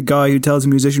want to be the guy who tells a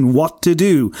musician what to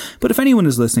do, but if anyone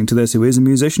is listening to this who is a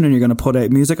musician and you're going to put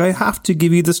out music, I have to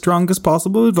give you the strongest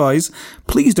possible advice.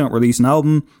 please don't release an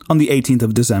album on the 18th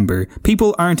of December.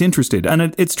 People aren't interested.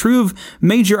 And it's true of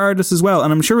major artists as well.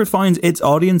 And I'm sure it finds its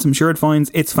audience. I'm sure it finds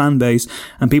its fan base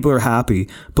and people are happy.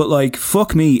 But like,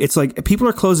 fuck me. It's like people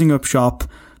are closing up shop.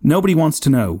 Nobody wants to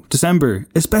know. December,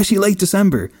 especially late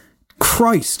December.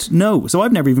 Christ, no. So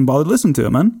I've never even bothered listening to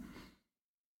it, man.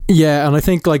 Yeah, and I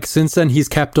think like since then he's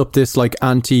kept up this like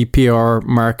anti-PR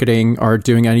marketing or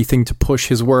doing anything to push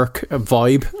his work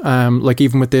vibe. Like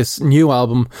even with this new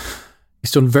album,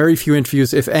 he's done very few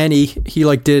interviews, if any. He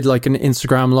like did like an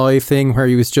Instagram live thing where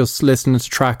he was just listening to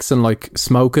tracks and like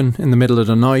smoking in the middle of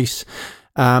the night.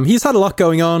 He's had a lot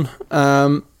going on.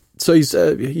 So he's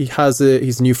a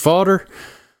new father.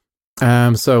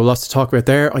 So lots to talk about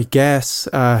there, I guess.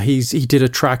 He did a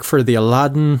track for the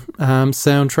Aladdin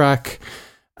soundtrack.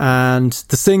 And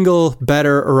the single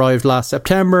Better arrived last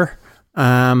September.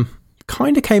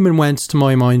 Kind of came and went to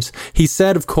my mind. He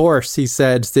said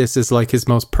this is like his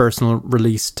most personal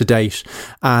release to date.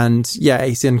 And yeah,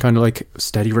 he's in kind of like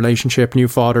steady relationship, new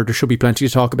father. There should be plenty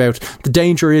to talk about. The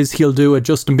danger is he'll do a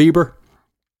Justin Bieber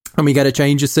and we get a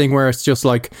Changes thing where it's just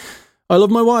like, I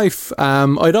love my wife.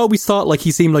 I'd always thought like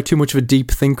he seemed like too much of a deep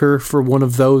thinker for one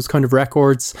of those kind of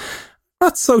records.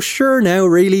 Not so sure now,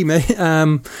 really, mate.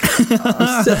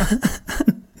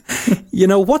 You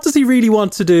know, what does he really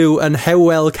want to do and how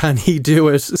well can he do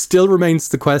it still remains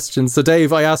the question. So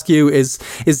Dave, I ask you, is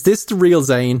this the real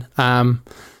Zayn?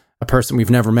 A person we've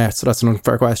never met, so that's an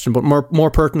unfair question, but more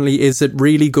pertinently, is it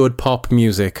really good pop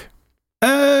music?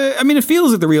 I mean, it feels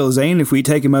like the real Zayn if we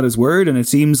take him at his word, and it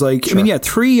seems like, sure. I mean, yeah,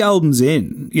 3 albums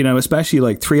in, you know, especially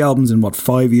like 3 albums in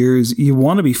 5 years, you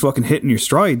want to be fucking hitting your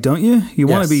stride, don't you? You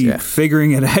want to be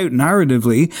figuring it out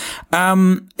narratively.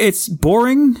 It's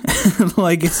boring.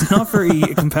 Like, it's not very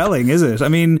compelling, is it? I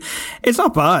mean, it's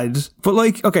not bad, but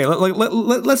like, okay,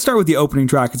 let's start with the opening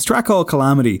track. It's a track called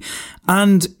Calamity.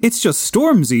 And it's just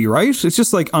Stormzy, right? It's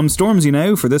just like, I'm Stormzy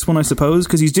now for this one, I suppose,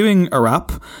 because he's doing a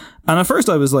rap. And at first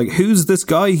I was like, who's this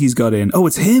guy he's got in? Oh,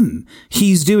 it's him.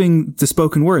 He's doing the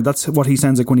spoken word. That's what he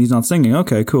sounds like when he's not singing.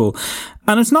 Okay, cool.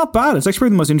 And it's not bad. It's actually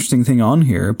the most interesting thing on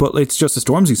here, but it's just a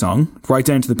Stormzy song, right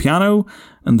down to the piano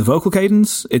and the vocal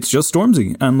cadence. It's just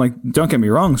Stormzy. And like, don't get me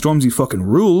wrong, Stormzy fucking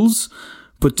rules.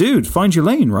 But dude, find your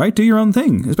lane, right? Do your own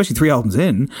thing, especially 3 albums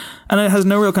in. And it has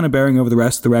no real kind of bearing over the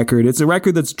rest of the record. It's a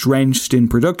record that's drenched in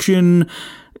production,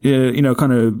 you know,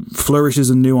 kind of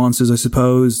flourishes and nuances, I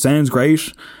suppose. Sounds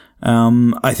great.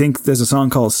 I think there's a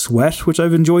song called Sweat, which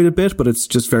I've enjoyed a bit, but it's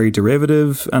just very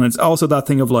derivative. And it's also that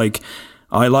thing of like,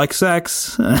 I like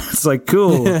sex. It's like,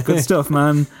 cool, good stuff,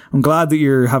 man. I'm glad that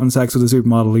you're having sex with a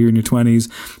supermodel. You're in your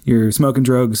 20s. You're smoking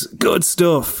drugs. Good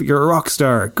stuff. You're a rock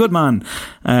star. Good man.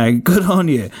 Good on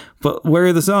you. But where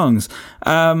are the songs?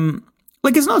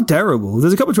 Like, it's not terrible.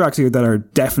 There's a couple of tracks here that are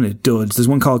definite duds. There's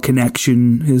one called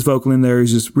Connection. His vocal in there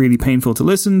is just really painful to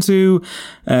listen to.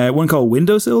 One called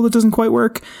Windowsill that doesn't quite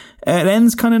work. It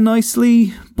ends kind of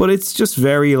nicely, but it's just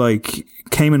very, like,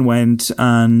 came and went.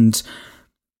 And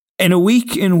in a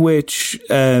week in which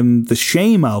the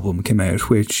Shame album came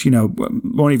out, which, you know,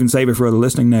 won't even save it for other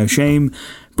listening now. Shame,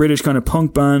 British kind of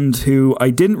punk band who I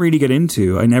didn't really get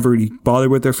into. I never really bothered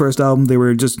with their first album. They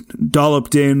were just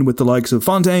dolloped in with the likes of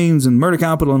Fontaines and Murder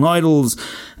Capital and Idols.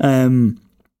 And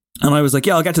I was like,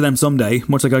 yeah, I'll get to them someday,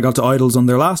 much like I got to Idols on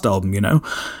their last album, you know.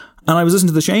 And I was listening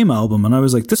to the Shame album and I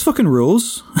was like, this fucking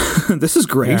rules. This is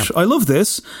great. Yeah. I love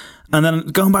this. And then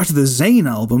going back to the Zayn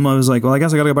album, I was like, well, I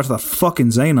guess I gotta go back to that fucking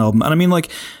Zayn album. And I mean,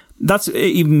 like, that's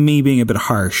even me being a bit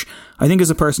harsh. I think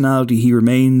as a personality, he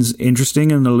remains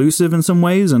interesting and elusive in some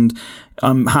ways, and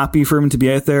I'm happy for him to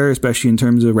be out there, especially in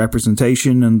terms of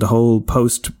representation and the whole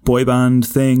post-boy band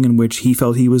thing in which he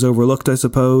felt he was overlooked, I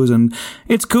suppose, and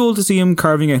it's cool to see him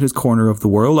carving out his corner of the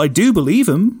world. I do believe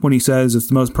him when he says it's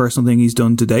the most personal thing he's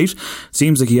done to date.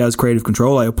 Seems like he has creative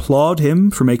control. I applaud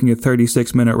him for making a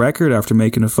 36-minute record after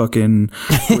making a fucking,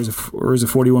 or is it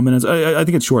 41 minutes? I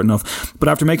think it's short enough, but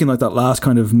after making like that last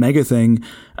kind of mega thing,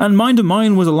 and Mind of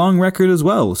Mine was a long record as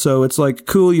well, so it's like,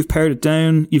 cool, you've pared it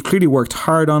down, you've clearly worked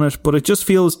hard on it, but it just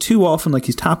feels too often like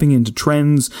he's tapping into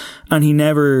trends and he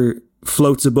never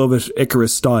floats above it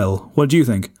Icarus style. What do you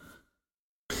think?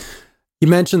 You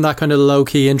mentioned that kind of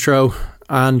low-key intro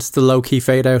and the low-key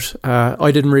fade out.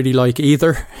 I didn't really like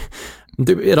either.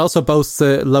 It also boasts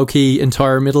the low-key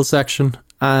entire middle section,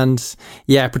 and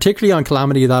yeah, particularly on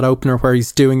Calamity, that opener where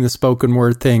he's doing the spoken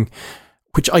word thing,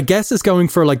 which I guess is going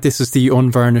for like, this is the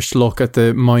unvarnished look at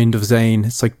the mind of Zayn.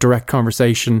 It's like direct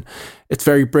conversation. It's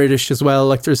very British as well.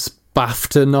 Like there's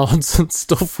BAFTA nods and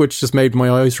stuff, which just made my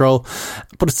eyes roll.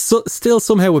 But it's still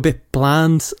somehow a bit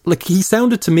bland. Like he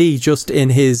sounded to me just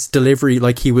in his delivery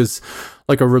like he was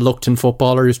like a reluctant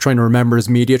footballer who's trying to remember his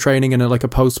media training in a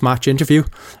post-match interview.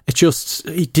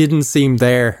 He didn't seem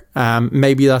there.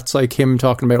 Maybe that's like him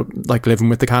talking about like living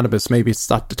with the cannabis. Maybe it's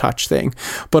that detached thing.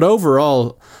 But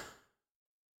overall,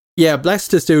 yeah, bless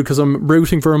this dude because I'm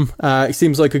rooting for him. He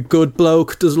seems like a good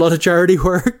bloke, does a lot of charity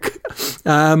work.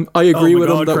 I agree with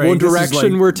him that Craig, One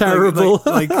Direction were terrible.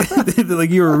 Like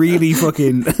you were really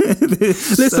fucking...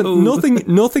 Listen,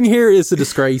 nothing here is a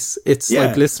disgrace. It's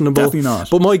like listenable. Definitely not.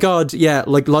 But my God, yeah,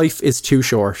 like life is too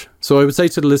short. So I would say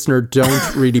to the listener,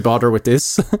 don't really bother with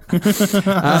this.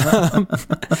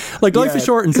 Life is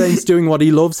short and Zayn's doing what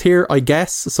he loves here, I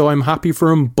guess. So I'm happy for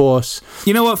him, but...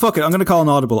 You know what? Fuck it. I'm going to call an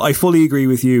audible. I fully agree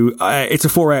with you. It's a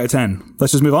 4 out of 10.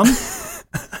 Let's just move on.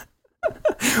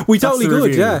 We totally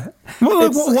could, yeah.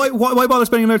 Well, why bother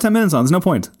spending another 10 minutes on? There's no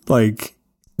point.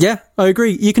 Yeah, I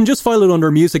agree. You can just file it under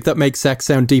music that makes sex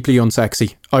sound deeply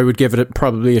unsexy. I would give it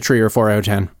probably a 3 or 4 out of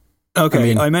 10.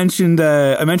 Okay, I mentioned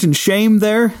Shame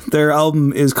there. Their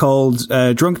album is called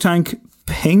Drunk Tank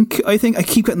Pink, I think. I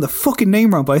keep getting the fucking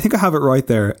name wrong, but I think I have it right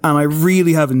there. And I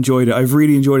really have enjoyed it. I've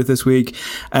really enjoyed it this week.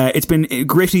 It's been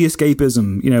gritty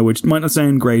escapism, which might not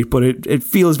sound great, but it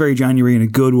feels very January in a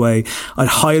good way. I'd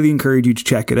highly encourage you to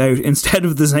check it out instead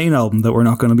of the Zayn album that we're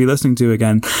not going to be listening to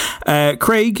again.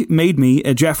 Craig made me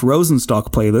a Jeff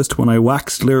Rosenstock playlist when I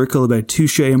waxed lyrical about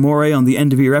Touche Amore on the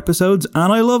end of your episodes,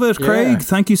 and I love it, Craig. Yeah.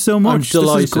 Thank you so much. I'm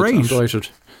delighted. This is great. I'm delighted.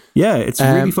 Yeah, it's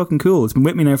really fucking cool. It's been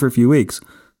with me now for a few weeks.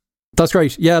 That's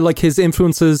great. Yeah, like his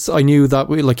influences, I knew that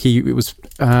he was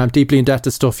deeply in debt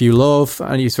to stuff you love,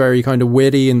 and he's very kind of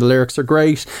witty, and the lyrics are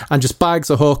great, and just bags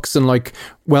of hooks and like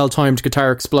well-timed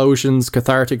guitar explosions,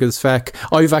 cathartic as feck.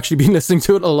 I've actually been listening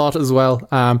to it a lot as well.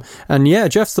 And yeah,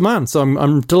 Jeff's the man, so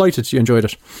I'm delighted you enjoyed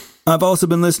it. I've also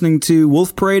been listening to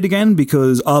Wolf Parade again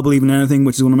because I'll Believe in Anything,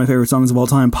 which is one of my favourite songs of all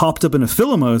time, popped up in a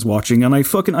film I was watching, and I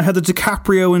had the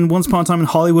DiCaprio in Once Upon a Time in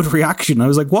Hollywood reaction. I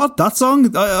was like, what? That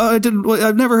song?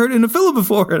 I've never heard it in a film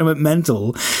before, and I went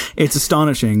mental. It's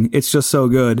astonishing. It's just so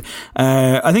good.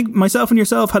 I think myself and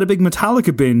yourself had a big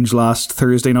Metallica binge last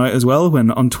Thursday night as well, when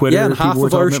on Twitter and people half were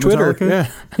of talking Irish about Twitter.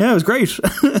 Metallica. Yeah, it was great.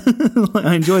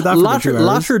 I enjoyed that for 2 hours.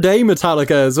 Latter day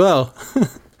Metallica as well.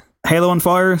 Halo on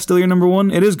Fire, still your number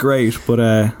one? It is great, but...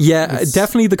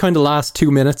 definitely the kind of last 2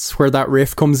 minutes where that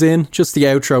riff comes in. Just the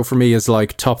outro for me is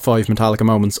like top 5 Metallica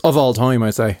moments of all time,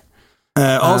 I say.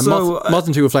 Also, Moth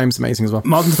into a Flame is amazing as well.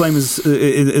 Moth into a Flame is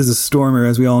a stormer,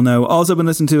 as we all know. Also been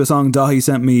listening to a song Dahi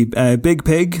sent me, Big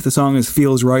Pig. The song is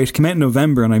Feels Right. Came out in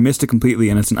November and I missed it completely,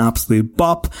 and it's an absolute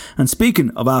bop. And speaking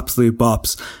of absolute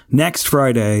bops, next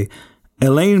Friday,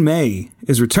 Elaine May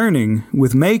is returning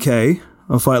with May Kay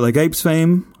of Fight Like Apes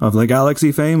fame, of The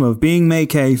Galaxy fame, of Being May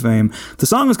Kay fame. The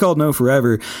song is called No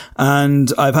Forever,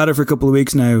 and I've had it for a couple of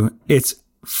weeks now. It's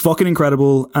fucking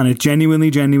incredible, and it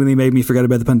genuinely made me forget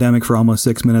about the pandemic for almost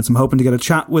 6 minutes. I'm hoping to get a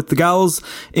chat with the gals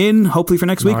in, hopefully for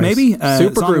next week, maybe.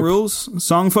 Super song group. rules.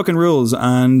 Song fucking rules.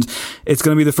 And it's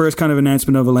going to be the first kind of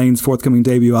announcement of Elaine's forthcoming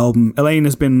debut album. Elaine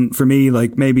has been, for me,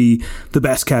 like maybe the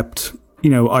best kept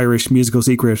Irish musical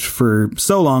secret for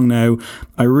so long now.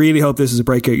 I really hope this is a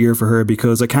breakout year for her,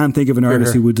 because I can't think of an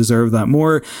artist who would deserve that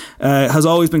more. Has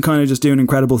always been kind of just doing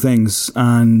incredible things,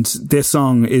 and this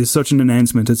song is such an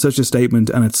announcement. It's such a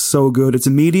statement, and it's so good. It's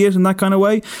immediate in that kind of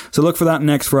way. So look for that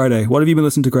next Friday. What have you been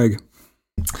listening to, Craig?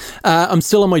 I'm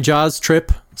still on my jazz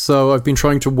trip, so I've been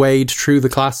trying to wade through the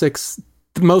classics.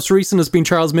 The most recent has been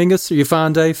Charles Mingus. Are you a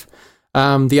fan, Dave?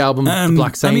 The album The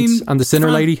Black Saints and The Sinner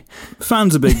Lady.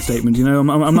 Fan's a big statement, I'm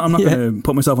not going to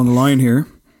put myself on the line here.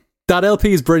 That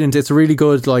LP is brilliant. It's a really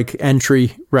good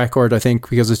entry record, I think,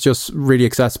 because it's just really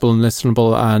accessible and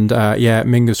listenable, and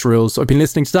Mingus rules. I've been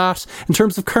listening to that. In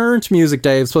terms of current music,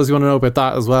 Dave, I suppose you want to know about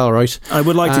that as well, right? I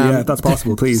would like to, if that's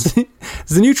possible, please.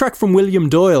 There's a new track from William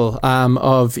Doyle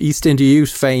of East India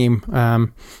Youth fame,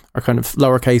 or kind of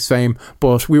lowercase fame,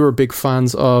 but we were big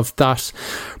fans of that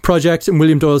project, and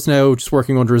William Doyle's now just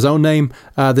working under his own name.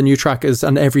 The new track is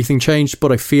And Everything Changed,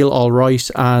 but I Feel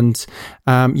Alright, and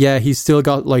he's still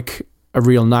got a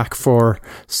real knack for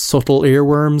subtle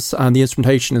earworms, and the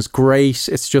instrumentation is great.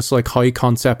 It's just high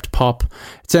concept pop.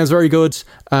 It sounds very good.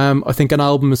 I think an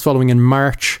album is following in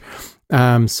March,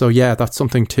 so that's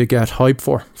something to get hyped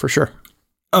for sure.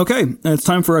 Okay, it's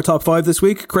time for our top 5 this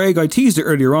week. Craig, I teased it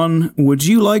earlier on. Would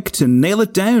you like to nail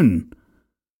it down?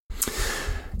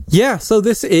 Yeah, so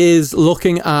this is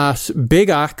looking at big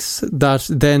acts that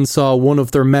then saw one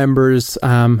of their members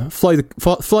fly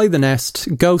the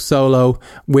nest, go solo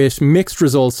with mixed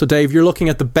results. So Dave, you're looking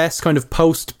at the best kind of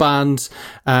post-band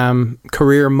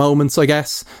career moments, I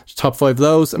guess, top 5 of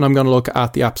those, and I'm going to look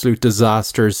at the absolute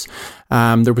disasters.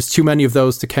 There was too many of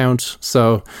those to count,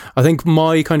 so I think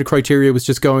my kind of criteria was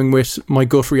just going with my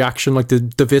gut reaction, like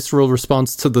the visceral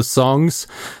response to the songs.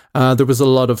 There was a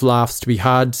lot of laughs to be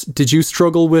had. Did you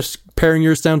struggle with paring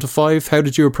yours down to 5? How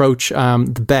did you approach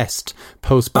the best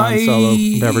post-band solo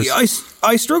endeavours?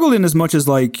 I struggled in as much as,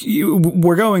 like,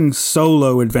 we're going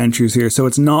solo adventures here, so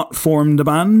it's not formed a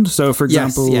band. So, for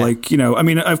example, like, you know, I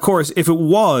mean, of course, if it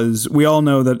was, we all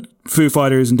know that Foo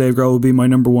Fighters and Dave Grohl would be my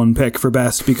number 1 pick for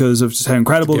best because of just how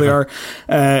incredible they are.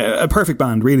 A perfect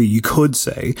band, really, you could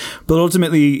say. But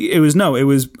ultimately, it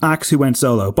was acts who went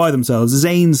solo by themselves,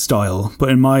 Zayn style, but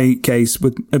in my case,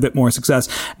 with a bit more success.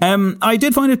 I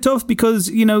did find it tough because,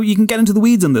 you know, you can get into the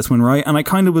weeds on this one, right? And I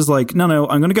kind of was like, no,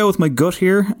 I'm going to go with my gut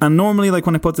here. And normally, like,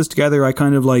 when I put this together, I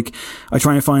kind of like, I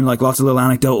try and find like lots of little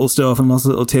anecdotal stuff and lots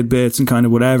of little tidbits and kind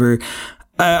of whatever.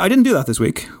 I didn't do that this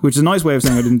week, which is a nice way of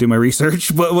saying I didn't do my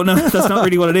research, but well, no, that's not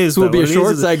really what it is. It would be a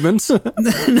short segment.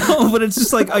 No, but it's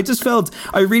just like, I just felt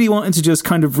I really wanted to just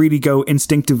kind of really go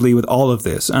instinctively with all of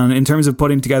this. And in terms of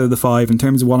putting together the 5, in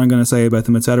terms of what I'm going to say about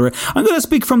them, etc., I'm going to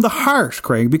speak from the heart,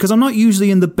 Craig, because I'm not usually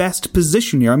in the best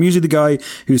position here. I'm usually the guy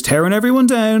who's tearing everyone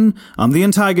down. I'm the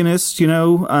antagonist, you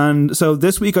know, and so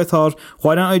this week I thought,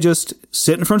 why don't I just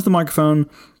sit in front of the microphone,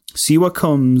 see what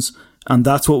comes, and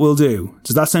that's what we'll do.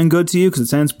 Does that sound good to you? Because it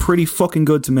sounds pretty fucking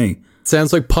good to me.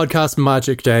 Sounds like podcast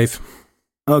magic, Dave.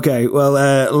 Okay, well,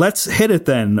 let's hit it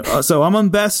then. So I'm on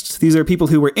best. These are people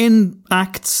who were in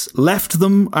acts, left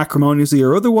them acrimoniously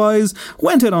or otherwise,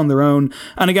 went out on their own.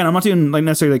 And again, I'm not doing like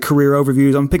necessarily like career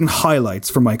overviews. I'm picking highlights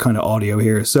for my kind of audio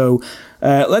here. So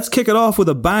let's kick it off with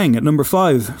a bang at number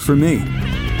 5 for me.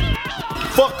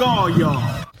 Fuck all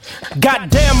y'all.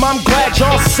 Goddamn, I'm glad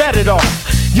y'all set it off.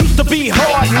 Used to be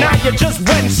hard, now you just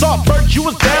went and soft. First you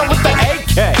was down with the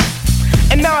AK.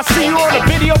 And now I see you on a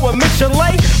video with Mission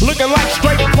Lay, looking like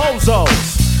straight bozos.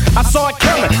 I saw it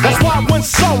coming, that's why I went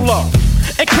solo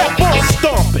and kept on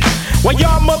stomping, while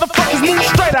y'all motherfuckers moved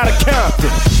straight out of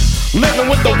Compton.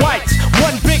 Living with the whites,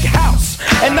 one big house,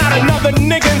 and not another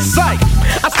nigga in sight.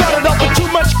 I started off with too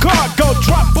much cargo,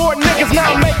 dropped 4 niggas,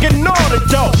 now I'm making all the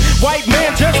dough. White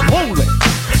man just ruling.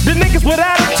 The niggas with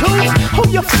attitudes, who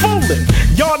you fooling?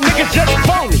 Y'all niggas just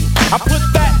phony. I put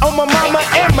that on my mama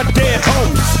and my dead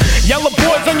homies. Yellow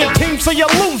boys on your team, so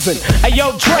you're losing. Hey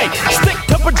yo, Dre, stick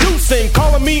to producing.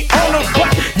 Calling me owner,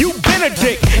 but you been a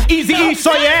dick. Easy E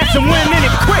saw your ass and went in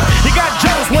it quick. You got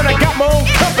jealous when I got my own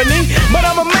company, but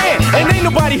I'm a man and ain't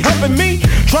nobody helping me.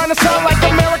 Trying to sound like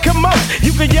American most.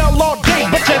 You can yell all day,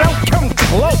 but you don't come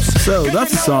close. So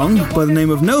that's a song by the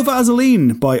name of No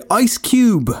Vaseline by Ice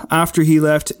Cube after he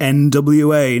left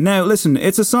NWA. Now listen,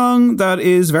 it's a song that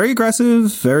is very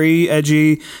aggressive, very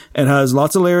edgy. It has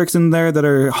lots of lyrics in there that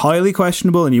are highly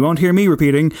questionable, and you won't hear me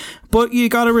repeating, but you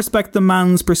gotta respect the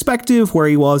man's perspective, where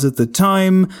he was at the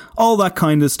time, all that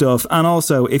kind of stuff. And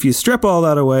also, if you strip all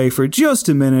that away for just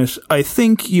a minute, I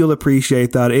think you'll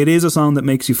appreciate that it is a song that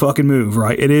makes you fucking move,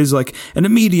 right? It is like an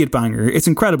immediate banger. It's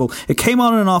incredible. It came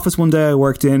on in an office one day I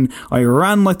worked in. I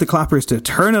ran like the clappers to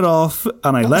turn it off,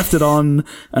 and I left it on,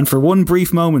 and for one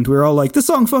brief moment we were all like, this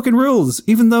song fucking rules,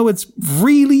 even though it's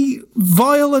really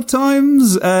vile at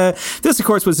times. This of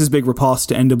course was his big riposte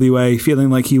to NWA, feeling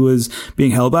like he was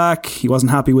being held back. He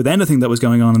wasn't happy with anything that was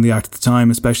going on in the act at the time,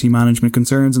 especially management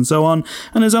concerns and so on,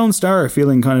 and his own star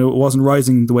feeling kind of wasn't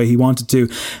rising the way he wanted to.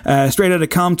 Straight Outta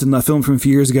Compton, that film from a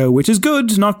few years ago, which is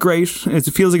good, not great. It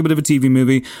feels like a bit of a TV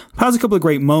movie. It has a couple of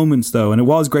great moments though, and it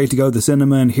was great to go to the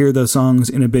cinema and hear those songs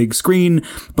in a big screen,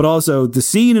 but also the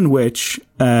scene in which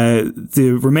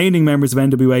the remaining members of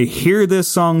NWA hear this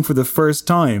song for the first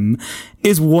time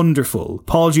is wonderful.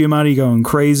 Paul Giamatti going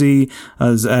crazy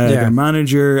as their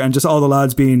manager, and just all the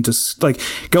lads being just like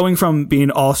going from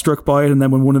being awestruck by it, and then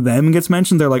when one of them gets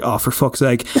mentioned, they're like, oh, for fuck's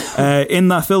sake. In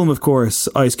that film, of course,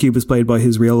 Ice Cube is played by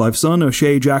his real life son,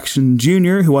 O'Shea Jackson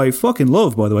Jr., who I fucking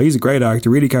love, by the way. He's a great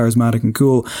actor, really charismatic and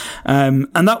cool. And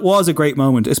that was a great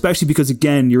moment, especially because,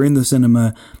 again, you're in the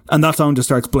cinema and that song just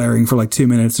starts blaring for like 2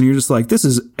 minutes and you're just like, this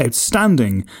is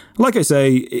outstanding. Like I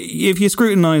say, if you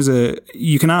scrutinize it,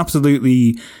 you can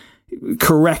absolutely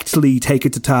correctly take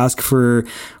it to task for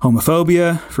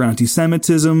homophobia, for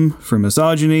anti-Semitism, for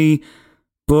misogyny.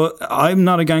 But I'm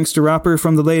not a gangster rapper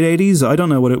from the late 80s. I don't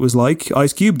know what it was like.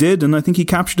 Ice Cube did, and I think he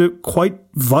captured it quite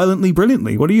violently,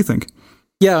 brilliantly. What do you think?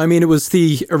 Yeah, I mean, it was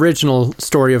the original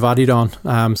story of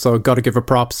Adidon, so got to give it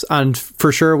props. And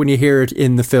for sure, when you hear it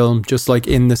in the film, just like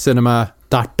in the cinema,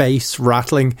 that bass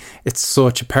rattling, it's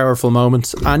such a powerful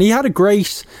moment. And he had a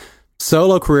great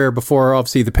solo career before,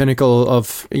 obviously, the pinnacle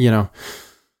of,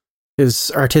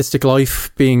 his artistic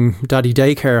life being Daddy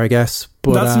Daycare, I guess.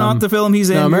 But that's not the film he's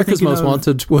in. No, America's Most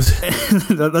Wanted was...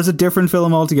 That's a different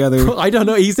film altogether. I don't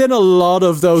know. He's in a lot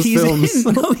of those films.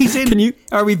 He's in...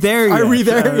 Are we there yet? Are we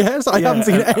there? Yes. I haven't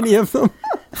seen any of them.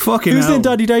 Fucking Who's hell. in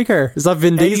Daddy Daycare? Is that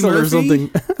Vin Eddie Diesel Murphy? or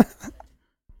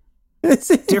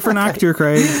something? Different actor,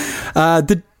 Craig.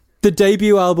 The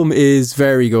debut album is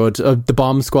very good. The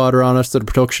Bomb Squad are on it, so the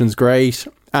production's great.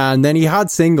 And then he had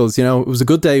singles, It Was a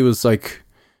Good Day was like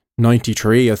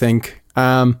 93, I think.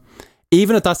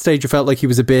 Even at that stage, I felt like he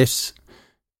was a bit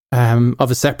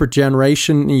of a separate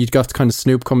generation. You'd got kind of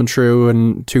Snoop coming through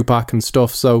and Tupac and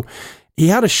stuff. So he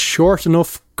had a short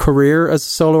enough career as a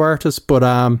solo artist, but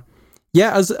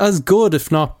as good,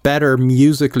 if not better,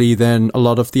 musically than a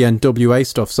lot of the NWA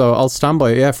stuff. So I'll stand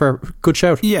by it. Yeah, for a good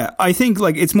shout. Yeah, I think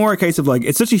it's more a case of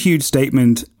it's such a huge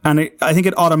statement, and I think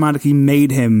it automatically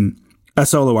made him a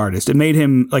solo artist. It made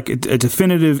him a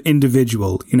definitive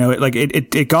individual.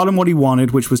 It got him what he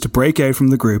wanted, which was to break out from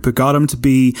the group. It got him to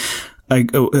be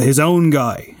his own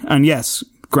guy. And yes,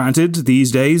 granted,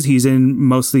 these days he's in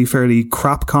mostly fairly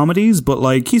crap comedies,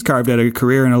 but he's carved out a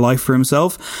career and a life for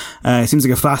himself. Seems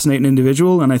like a fascinating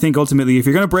individual, and I think ultimately, if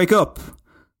you're going to break up,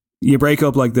 you break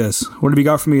up like this. What have you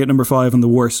got for me at number 5 on the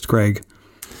worst, Craig?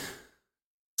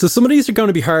 So some of these are going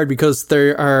to be hard because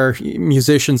there are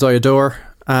musicians I adore.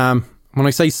 When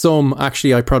I say some,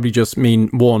 actually, I probably just mean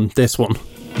one, this one.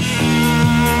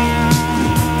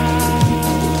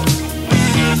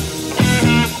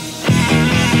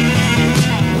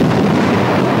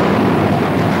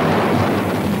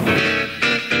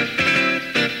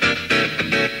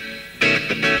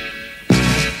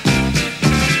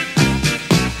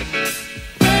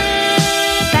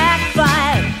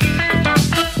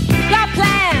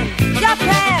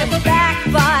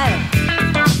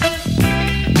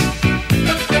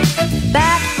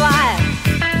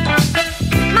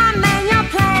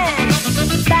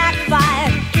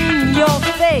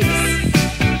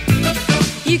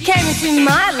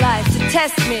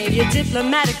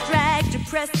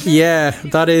 Yeah,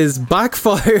 that is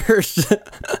Backfired.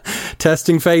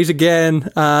 Testing fate again.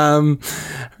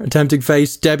 Attempting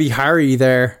fate. Debbie Harry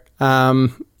there.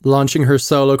 Launching her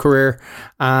solo career.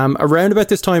 Around about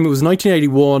this time, it was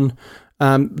 1981.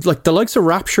 The likes of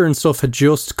Rapture and stuff had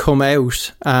just come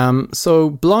out. So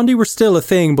Blondie were still a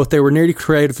thing, but they were nearly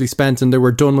creatively spent and they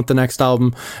were done with the next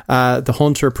album, The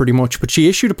Hunter, pretty much. But she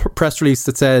issued a press release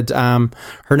that said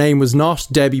her name was not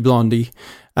Debbie Blondie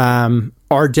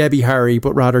or Debbie Harry,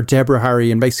 but rather Deborah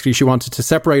Harry. And basically she wanted to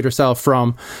separate herself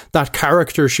from that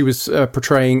character she was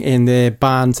portraying in the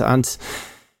band. And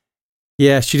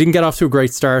yeah, she didn't get off to a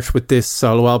great start with this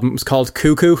solo album. It was called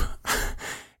Cuckoo.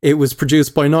 It was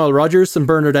produced by Nile Rodgers and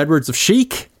Bernard Edwards of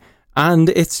Chic, and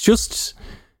it's just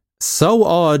so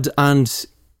odd and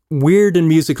weird and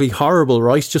musically horrible,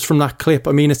 right? Just from that clip.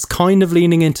 I mean, it's kind of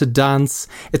leaning into dance.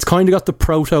 It's kind of got the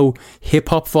proto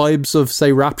hip-hop vibes of,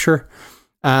 say, Rapture,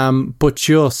 but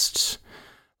just...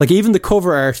 even the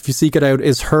cover art, if you seek it out,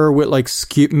 is her with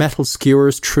metal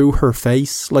skewers through her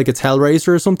face, like it's Hellraiser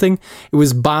or something. It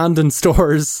was banned in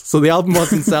stores, so the album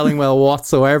wasn't selling well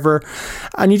whatsoever.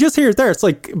 And you just hear it there. It's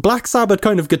like Black Sabbath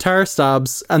kind of guitar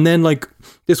stabs, and then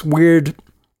this weird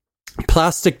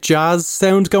plastic jazz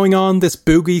sound going on, this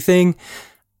boogie thing.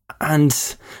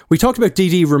 And we talked about Dee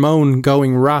Dee Ramone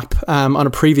going rap on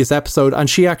a previous episode, and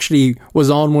she actually was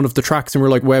on one of the tracks, and we're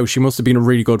like, wow, she must have been a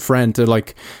really good friend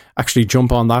to actually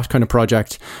jump on that kind of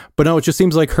project. But no, it just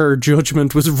seems like her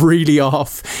judgment was really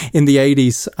off in the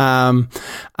 80s.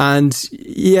 And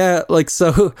yeah,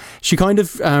 so she kind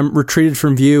of retreated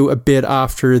from view a bit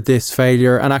after this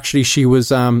failure. And actually she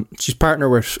was, she's partner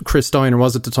with Chris Steiner,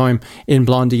 was at the time, in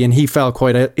Blondie, and he fell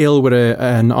quite ill with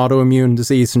an autoimmune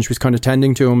disease, and she was kind of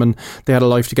tending to him, and they had a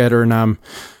life together. And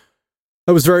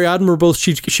it was very admirable.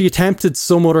 She attempted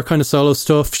some other kind of solo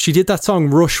stuff. She did that song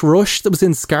Rush Rush that was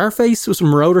in Scarface. It was a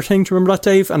Marauder thing. Do you remember that,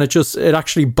 Dave? And it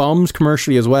actually bombed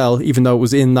commercially as well, even though it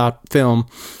was in that film.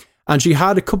 And she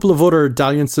had a couple of other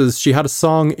dalliances. She had a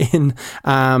song in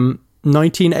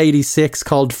 1986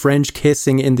 called French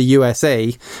Kissing in the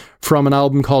USA from an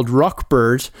album called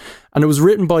Rockbird. And it was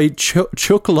written by Chuck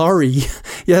Lorre.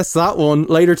 Yes, that one.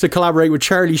 Later to collaborate with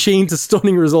Charlie Sheen to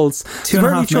stunning results. Chuck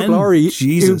Lorre,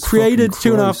 who created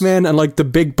 2.5 Men and The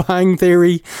Big Bang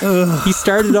Theory. Ugh. He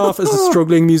started off as a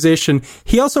struggling musician.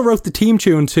 He also wrote the theme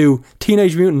tune to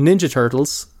Teenage Mutant Ninja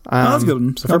Turtles. That's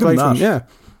good. So fair play to him, yeah.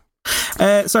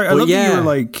 Sorry, I love that you were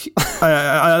like.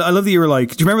 I love that you were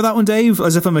like. Do you remember that one, Dave?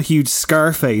 As if I'm a huge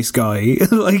Scarface guy.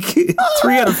 Like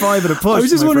 3 out of 5 at a push. I was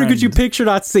just wondering, could you picture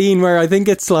that scene where I think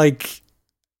it's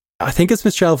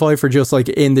Michelle Pfeiffer just like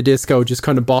in the disco, just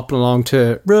kind of bopping along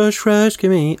to Rush, Rush, give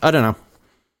me. I don't know.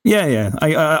 Yeah.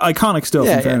 Iconic stuff,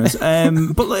 in fairness.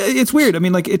 But it's weird. I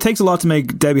mean, like, it takes a lot to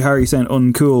make Debbie Harry sound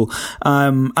uncool.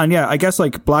 And yeah, I guess,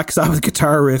 like, Black Sabbath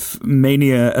guitar riff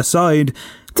mania aside,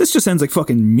 this just sounds like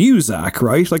fucking Muzak,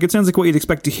 right? Like, it sounds like what you'd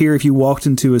expect to hear if you walked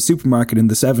into a supermarket in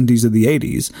the 70s or the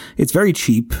 80s. It's very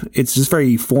cheap. It's just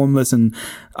very formless. And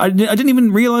I didn't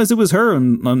even realize it was her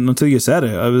until you said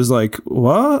it. I was like,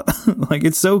 what? Like,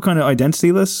 it's so kind of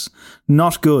identityless.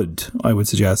 Not good, I would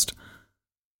suggest.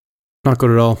 Not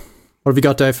good at all. What have you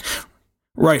got, Dave?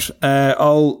 Right.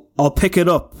 I'll pick it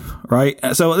up, right?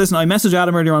 So listen, I messaged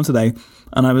Adam earlier on today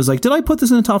and I was like, did I put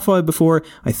this in the top 5 before?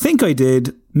 I think I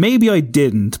did. Maybe I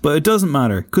didn't, but it doesn't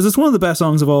matter because it's one of the best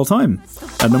songs of all time.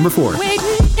 At number 4.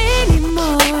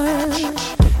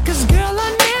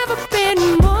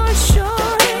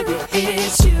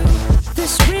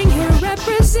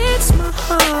 Represents my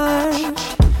heart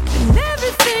and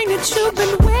everything that you've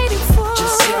been waiting for.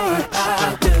 Just say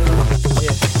I do.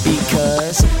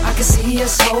 Because I can see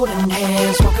us holding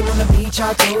hands, walking on the beach,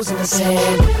 our toes in the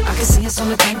sand. I can see us on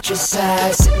the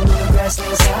countryside, sitting on the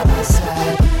grassland side by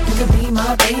side. You could be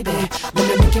my baby, when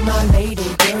you make you my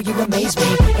lady. Girl, you amaze me,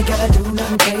 ain't gotta do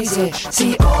nothing crazy.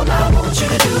 See, all I want you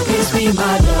to do is be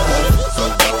my love.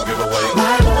 So don't give away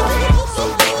my love.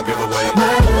 So don't give away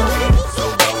my love.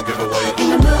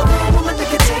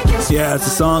 Yeah, it's a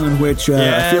song in which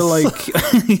I feel like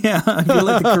the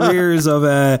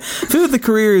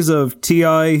careers of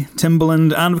T.I.,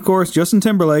 Timbaland, and of course Justin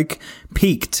Timberlake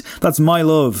peaked. That's My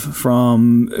Love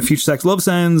from Future Sex Love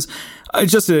Sounds.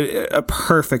 It's just a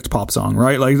perfect pop song,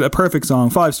 right? Like a perfect song,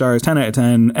 5 stars, 10 out of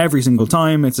 10 every single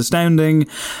time. It's astounding,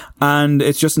 and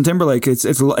it's Justin Timberlake. It's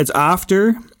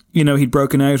after, you know, he'd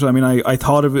broken out. I mean, I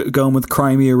thought of it going with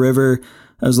Cry Me a River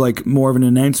as like more of an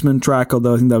announcement track,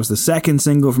 although I think that was the second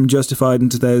single from Justified in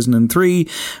 2003.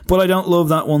 But I don't love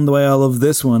that one the way I love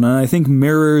this one. And I think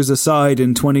Mirrors aside,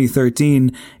 in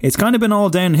 2013, it's kind of been all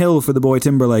downhill for the boy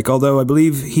Timberlake, although I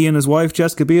believe he and his wife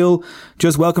Jessica Biel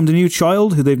just welcomed a new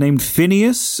child who they've named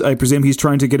Phineas. I presume he's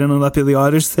trying to get in on that Billie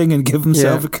Eilish thing and give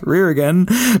himself a career again.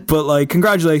 But like,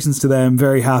 congratulations to them.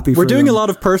 Very happy for We're doing them. a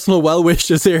lot of personal well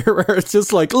wishes here where it's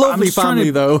just like lovely family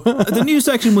though. The new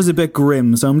section was a bit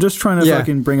grim, so I'm just trying to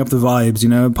fucking bring up the vibes, you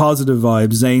know, positive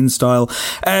vibes, Zayn style.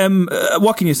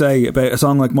 What can you say about a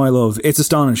song like My Love? It's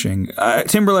astonishing.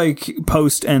 Timberlake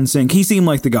post NSYNC, he seemed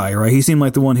like the guy, right? He seemed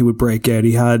like the one who would break out.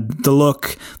 He had the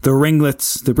look, the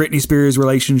ringlets, the Britney Spears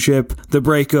relationship, the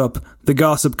breakup, the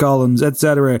gossip columns,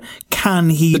 etc. Can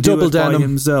he do it by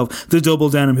himself? The double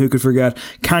denim, who could forget?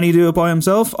 Can he do it by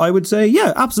himself? I would say,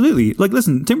 yeah, absolutely. Like,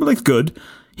 listen, Timberlake's good.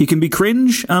 He can be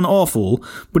cringe and awful,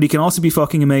 but he can also be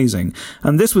fucking amazing.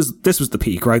 And this was the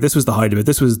peak, right? This was the height of it.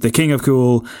 This was the king of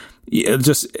cool.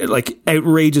 Just like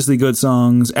outrageously good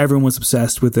songs. Everyone was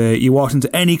obsessed with it. You walked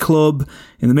into any club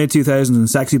in the mid 2000s and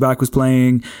Sexy Back was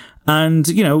playing. And,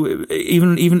 you know,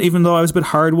 even though I was a bit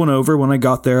hard won over when I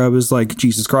got there, I was like,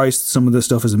 Jesus Christ, some of this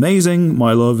stuff is amazing.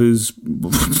 My Love is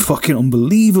fucking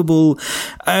unbelievable.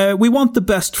 We want the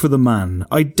best for the man.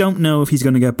 I don't know if he's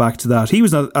going to get back to that. He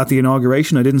was at the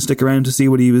inauguration. I didn't stick around to see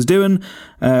what he was doing.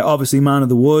 Obviously, Man of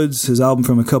the Woods, his album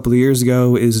from a couple of years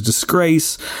ago, is a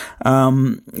disgrace.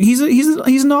 He's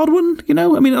an odd one, you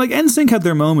know? I mean, like, NSYNC had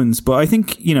their moments, but I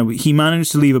think, you know, he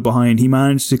managed to leave it behind. He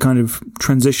managed to kind of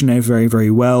transition out very,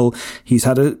 very well. He's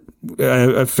had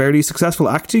a fairly successful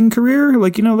acting career.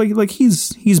 Like, you know, like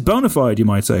he's bona fide, you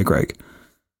might say, Craig.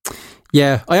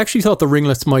 Yeah, I actually thought the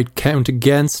ringlets might count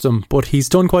against him, but he's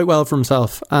done quite well for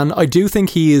himself. And I do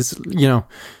think he is, you know,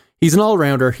 he's an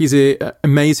all-rounder. He's an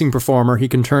amazing performer. He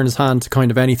can turn his hand to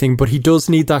kind of anything, but he does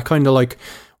need that kind of like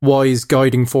wise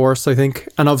guiding force, I think.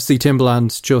 And obviously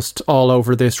Timbaland's just all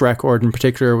over this record in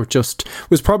particular,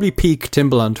 was probably peak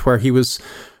Timbaland, where he was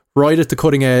right at the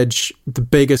cutting edge, the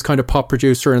biggest kind of pop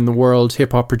producer in the world,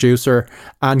 hip hop producer,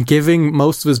 and giving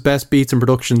most of his best beats and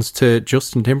productions to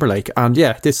Justin Timberlake. And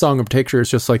yeah, this song in particular is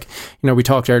just like, you know, we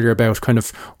talked earlier about kind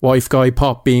of wife guy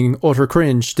pop being utter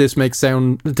cringe. This makes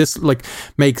an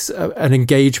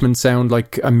engagement sound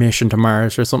like a mission to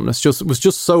Mars or something. It was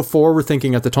just so forward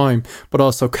thinking at the time, but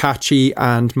also catchy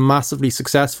and massively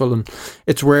successful. And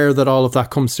it's rare that all of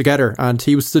that comes together. And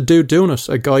he was the dude doing it,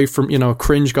 a guy from, you know, a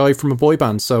cringe guy from a boy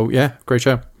band. So yeah, great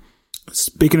show.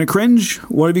 Speaking of cringe,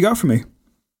 what have you got for me?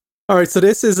 All right, so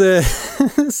this is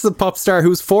a pop star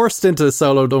who's forced into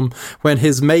solodom when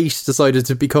his mate decided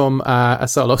to become a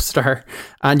solo star.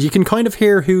 And you can kind of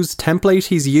hear whose template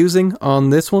he's using on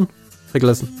this one. Take a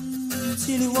listen.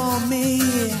 Till you want me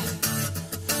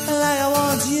like I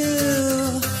want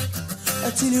you,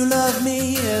 till you love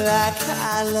me like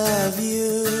I love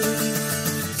you.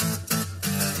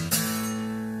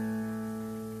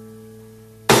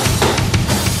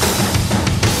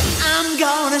 I'm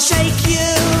gonna shake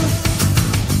you,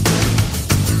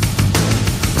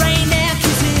 rain down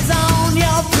kisses on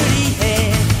your pretty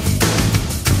head.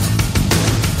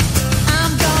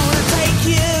 I'm gonna take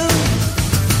you,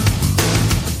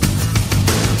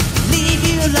 leave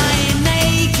you lying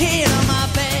naked on my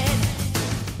bed.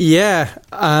 Yeah,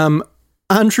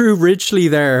 Andrew Ridgeley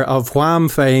there of Wham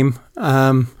fame,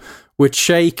 with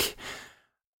Shake.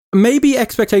 Maybe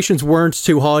expectations weren't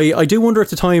too high. I do wonder at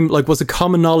the time, like, was it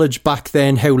common knowledge back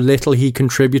then how little he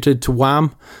contributed to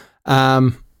Wham?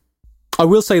 I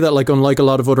will say that, like, unlike a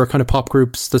lot of other kind of pop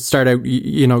groups that start out,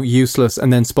 useless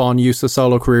and then spawn useless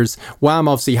solo careers, Wham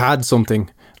obviously had something.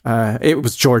 It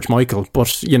was George Michael,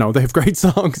 but they have great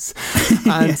songs,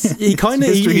 and he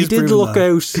did look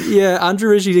out. Yeah,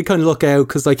 Andrew Ridgeley did kind of look out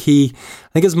because, like, I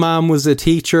think his mom was a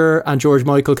teacher, and George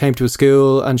Michael came to his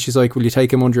school, and she's like, "Will you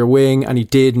take him under your wing?" And he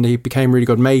did, and he became really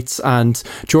good mates. And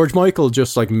George Michael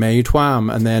just like made Wham,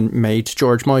 and then made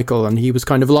George Michael, and he was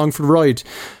kind of along for the ride.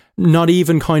 Not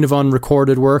even kind of on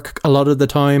recorded work a lot of the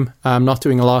time, not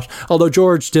doing a lot. Although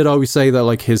George did always say that,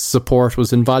 like, his support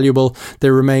was invaluable. They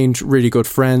remained really good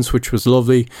friends, which was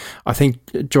lovely. I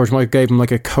think George Michael gave him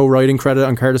like a co-writing credit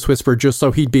on Careless Whisper just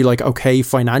so he'd be like okay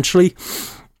financially.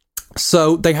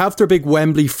 So they have their big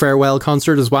Wembley farewell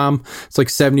concert as Wham. It's like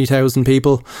 70,000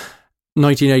 people.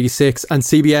 1986, and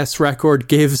CBS Record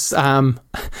gives an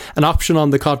option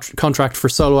on the contract for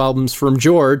solo albums from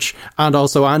George and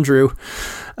also Andrew.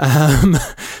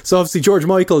 So obviously George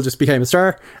Michael just became a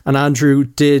star, and Andrew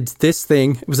did this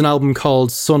thing. It was an album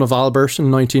called Son of Albert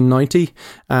in 1990.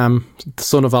 The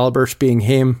Son of Albert being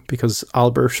him because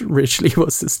Albert Ridgeley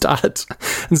was his dad.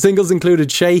 And singles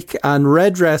included Shake and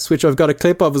Red Dress, which I've got a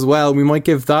clip of as well. We might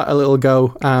give that a little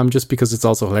go, just because it's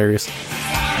also hilarious.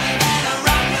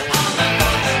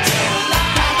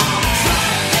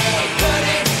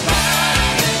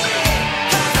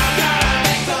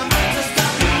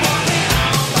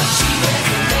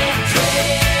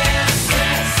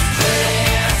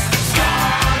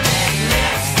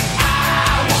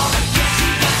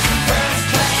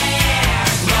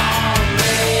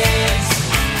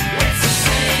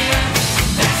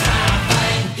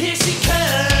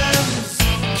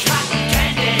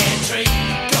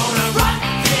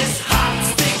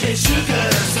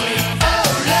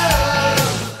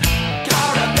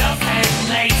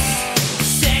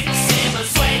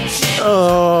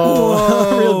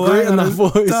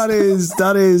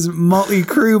 That is Motley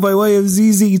Crue by way of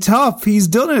ZZ Top. He's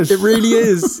done it. It really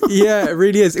is. Yeah, it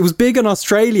really is. It was big in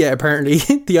Australia, apparently.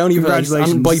 The only place.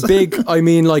 And by big, I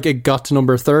mean like it got to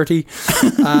number 30.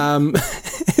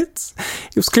 It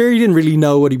was clear he didn't really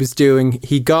know what he was doing.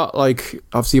 He got like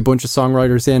obviously a bunch of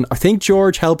songwriters in. I think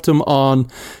George helped him on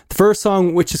the first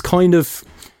song, which is kind of,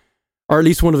 or at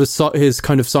least one of his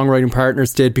kind of songwriting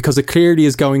partners did, because it clearly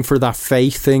is going for that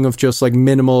Faith thing of just like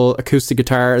minimal acoustic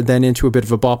guitar and then into a bit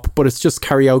of a bop, but it's just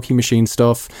karaoke machine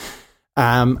stuff.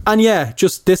 And yeah,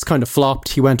 just this kind of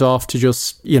flopped. He went off to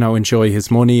just, enjoy his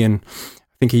money, and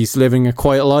I think he's living a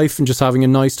quiet life and just having a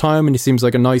nice time, and he seems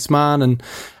like a nice man. And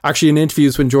actually in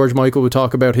interviews when George Michael would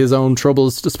talk about his own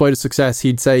troubles despite his success,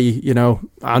 he'd say,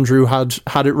 Andrew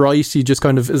had it right. He just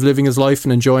kind of is living his life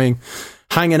and enjoying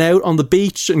hanging out on the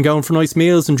beach and going for nice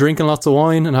meals and drinking lots of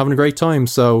wine and having a great time.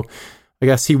 So I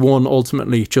guess he won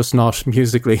ultimately, just not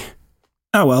musically.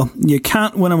 Oh well, you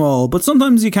can't win them all, but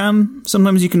sometimes you can.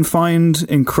 Sometimes you can find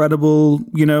incredible,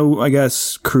 I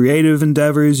guess, creative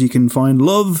endeavors. You can find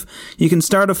love. You can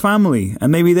start a family,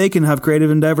 and maybe they can have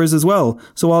creative endeavors as well.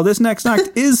 So while this next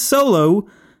act is solo,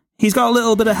 he's got a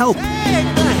little bit of help.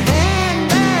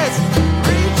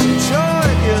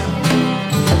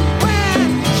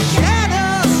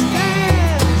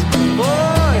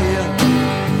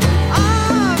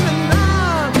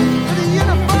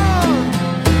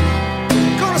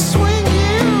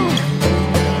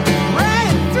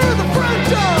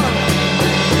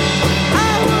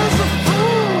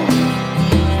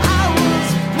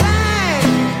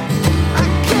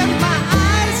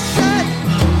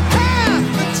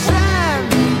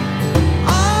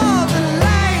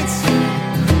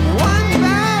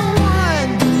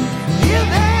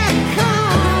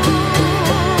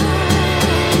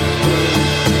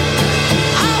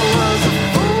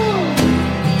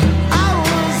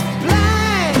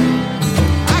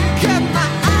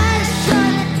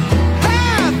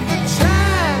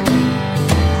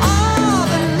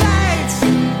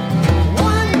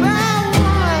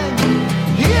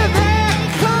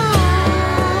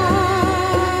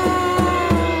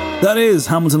 is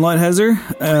Hamilton Leithauser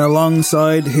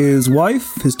alongside his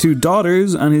wife, his 2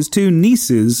 daughters, and his 2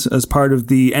 nieces as part of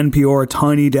the NPR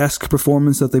Tiny Desk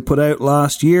performance that they put out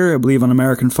last year, I believe on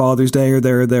American Father's Day or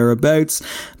thereabouts.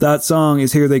 That song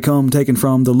is Here They Come, taken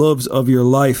from The Loves of Your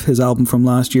Life, his album from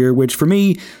last year, which for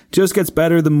me just gets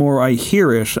better the more I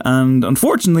hear it. And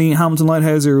unfortunately, Hamilton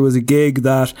Leithauser was a gig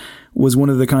that was one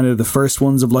of the kind of the first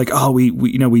ones of like, oh, we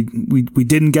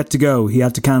didn't get to go. He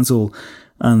had to cancel.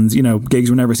 And, you know, gigs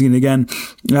were never seen again.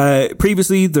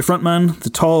 Previously, the frontman,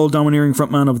 the tall, domineering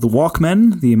frontman of the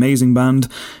Walkmen, the amazing band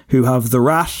who have The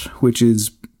Rat, which is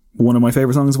one of my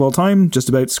favourite songs of all time, just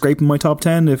about scraping my top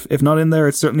 10. If not in there,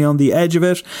 it's certainly on the edge of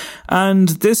it. And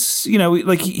this, you know,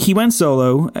 like, he went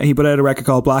solo. He put out a record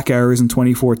called Black Hours in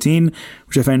 2014,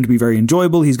 which I found to be very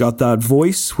enjoyable. He's got that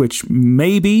voice, which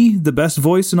may be the best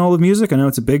voice in all of music. I know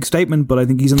it's a big statement, but I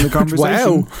think he's in the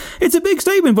conversation. Wow. It's a big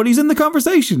statement, but he's in the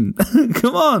conversation.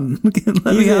 Come on. Let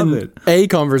me have it. A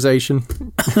conversation.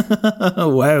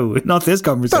 Wow. Not this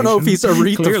conversation. I don't know if he's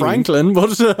Aretha Clearly. Franklin, but...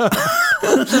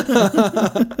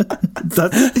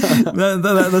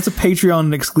 That's a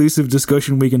Patreon exclusive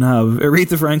discussion we can have.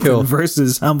 Aretha Franklin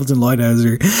versus Hamilton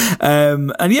Leithauser.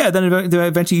 And yeah, then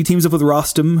eventually he teams up with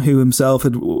Rostam, who himself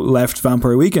had left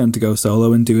Vampire Weekend to go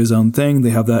solo and do his own thing. They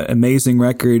have that amazing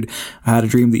record, I Had a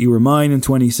Dream That You Were Mine, in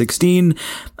 2016.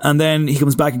 And then he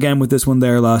comes back again with this one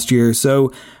there last year.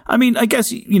 So, I mean, I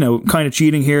guess, you know, kind of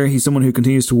cheating here. He's someone who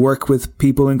continues to work with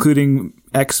people, including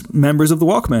ex-members of the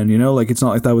Walkmen, you know, like it's not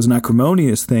like that was an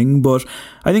acrimonious thing, but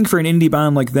I think for an indie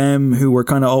band like them, who were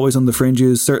kind of always on the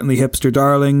fringes, certainly hipster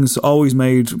darlings, always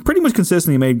pretty much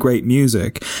consistently made great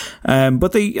music,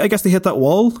 but I guess they hit that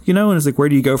wall, you know, and it's like, where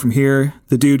do you go from here?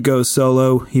 The dude goes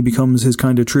solo, he becomes his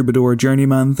kind of troubadour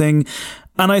journeyman thing.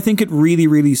 And I think it really,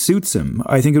 really suits him.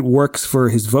 I think it works for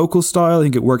his vocal style. I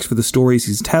think it works for the stories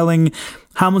he's telling.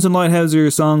 Hamilton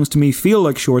Leithauser's songs to me feel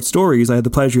like short stories. I had the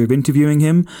pleasure of interviewing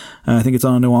him. I think it's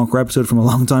on a No Encore episode from a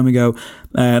long time ago.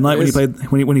 Like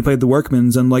when he played the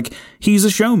Workmans, and like, he's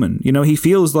a showman. You know, he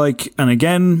feels like, and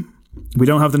again, we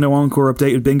don't have the No Encore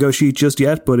updated bingo sheet just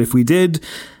yet, but if we did,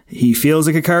 he feels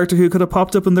like a character who could have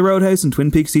popped up in The Roadhouse in Twin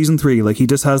Peaks season 3. Like, he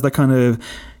just has that kind of,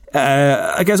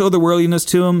 I guess, otherworldliness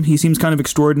to him. He seems kind of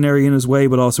extraordinary in his way,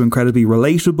 but also incredibly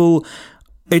relatable.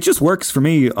 It just works for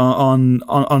me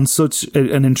on such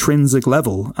an intrinsic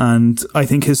level, and I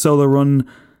think his solo run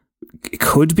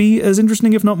could be as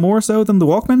interesting, if not more so, than the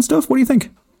Walkmen stuff. What do you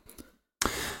think?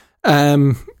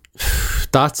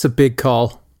 That's a big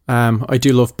call. I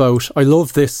do love both. I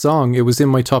love this song. It was in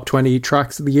my top 20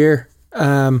 tracks of the year.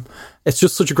 It's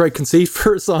just such a great conceit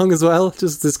for a song as well.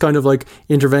 Just this kind of like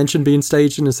intervention being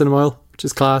staged in a cinema, which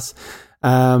is class.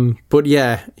 But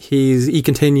yeah, he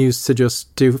continues to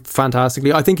just do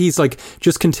fantastically. I think he's like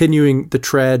just continuing the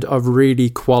thread of really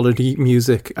quality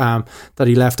music that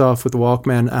he left off with the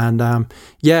Walkmen, and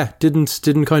yeah,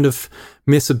 didn't kind of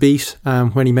miss a beat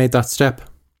when he made that step.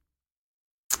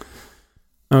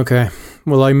 Okay,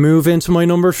 well, I move into my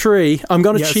number 3. I'm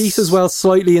going to cheat as well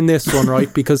slightly in this one,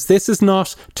 right? Because this is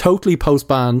not totally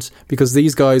post-band, because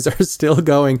these guys are still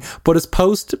going, but it's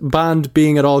post-band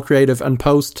being at all creative and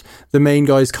post the main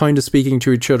guys kind of speaking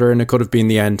to each other, and it could have been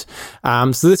the end.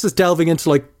 So this is delving into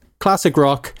like classic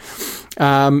rock.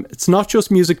 It's not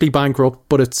just musically bankrupt,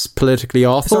 but it's politically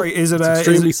awful. Sorry, is it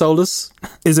extremely soulless?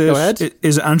 Is it? Go ahead.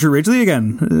 Is it Andrew Ridgeley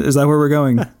again? Is that where we're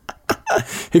going?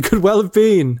 It could well have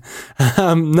been.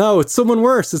 No, it's someone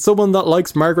worse. It's someone that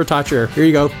likes Margaret Thatcher. Here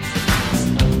you go.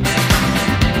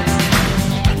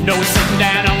 No sitting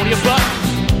down on your butt.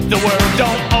 The world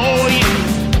don't owe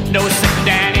you. No sitting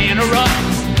down in a rut.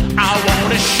 I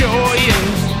want to show you.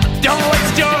 Don't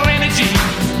waste your energy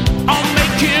on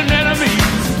making enemies.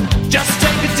 Just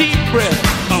take a deep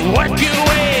breath and work your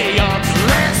way up.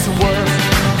 Less work.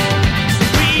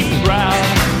 Be proud.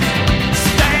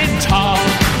 Stand tall.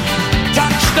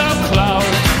 Touch the clouds,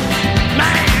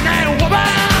 man and woman,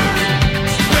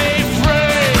 be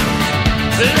free.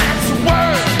 Let's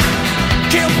work,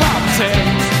 kill poverty.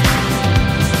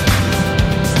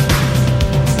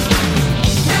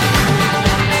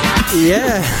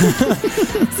 Yeah,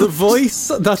 the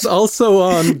voice that's also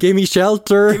on Gimme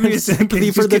Shelter,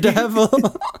 Sympathy for the Devil,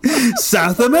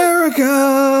 South America.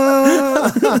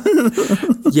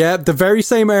 Yeah, the very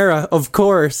same era, of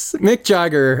course. Mick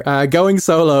Jagger going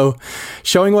solo,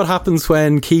 showing what happens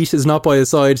when Keith is not by his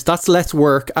side. That's Let's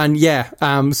Work. And yeah,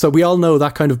 so we all know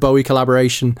that kind of Bowie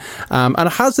collaboration, and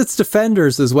it has its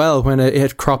defenders as well when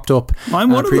it cropped up. I'm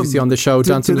one previously of them. On the show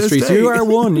Dancing on the Streets. Day. You are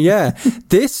one. Yeah,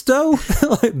 this though,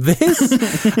 this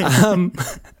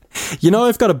You know,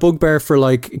 I've got a bugbear for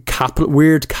like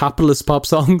weird capitalist pop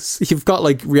songs. You've got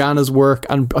like Rihanna's work,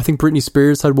 and I think Britney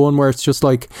Spears had one where it's just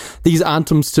like these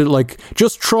anthems to like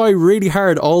just try really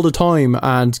hard all the time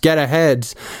and get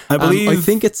ahead. I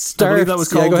think it starts. I believe that was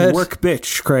called Work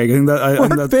Bitch, Craig. I think that,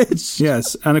 Work Bitch.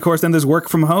 Yes, and of course then there's Work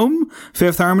From Home,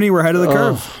 Fifth Harmony. We're ahead of the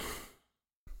curve.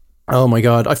 Oh my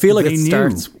god! I feel like it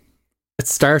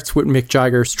starts with Mick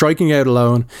Jagger striking out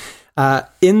alone.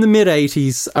 In the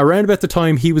mid-80s, around about the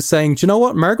time he was saying, do you know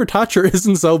what, Margaret Thatcher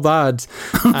isn't so bad,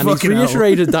 and he's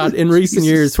reiterated that in recent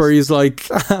years, where he's like,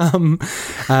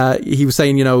 he was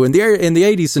saying, you know, in the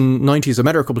 80s and 90s, I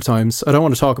met her a couple of times. I don't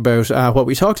want to talk about what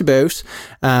we talked about,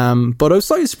 but I was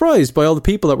slightly surprised by all the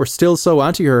people that were still so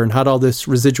anti her and had all this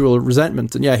residual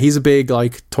resentment. And yeah, he's a big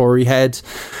like Tory head.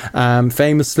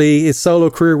 Famously, his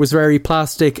solo career was very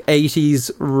plastic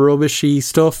 80s rubbishy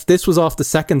stuff. This was off the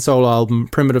second solo album,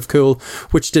 Primitive Cool,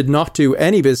 which did not do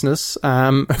any business.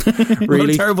 Really. What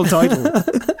a terrible title.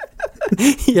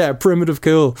 Yeah, Primitive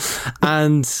Cool.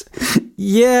 And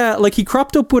yeah, like he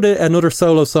cropped up with another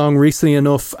solo song recently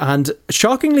enough, and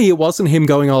shockingly it wasn't him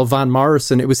going all Van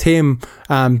Morrison, it was him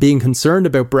being concerned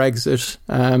about Brexit.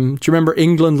 Do you remember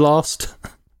England Lost?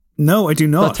 No, I do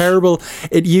not. Not terrible.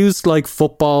 It used like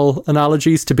football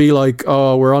analogies to be like,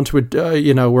 oh, we're onto a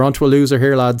loser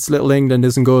here, lads. Little England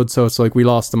isn't good, so it's like we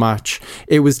lost the match.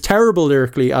 It was terrible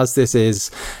lyrically, as this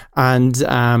is, and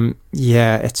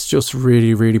yeah, it's just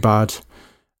really, really bad.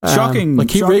 Shocking. Like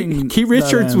Keith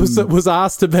Richards was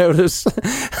asked about it.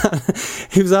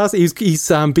 He was asked. He's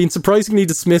been surprisingly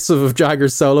dismissive of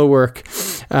Jagger's solo work,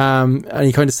 and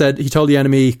he kind of said, he told the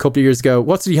NME a couple of years ago,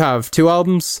 what did he have? 2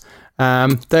 albums?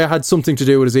 They had something to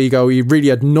do with his ego. He really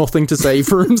had nothing to say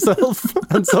for himself,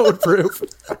 and so it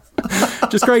proved.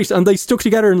 Just great. And they stuck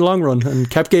together in the long run and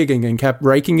kept gigging and kept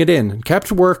raking it in and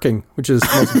kept working, which is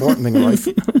the most important thing in life.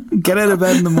 Get out of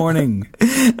bed in the morning.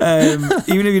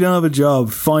 Even if you don't have a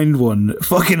job, find one.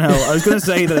 Fucking hell. I was going to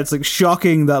say that it's like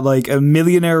shocking that like a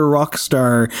millionaire rock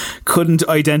star couldn't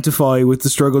identify with the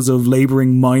struggles of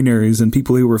labouring miners and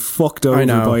people who were fucked over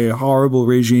by a horrible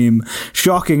regime.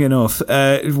 Shocking enough.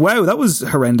 Wow, that was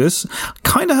horrendous.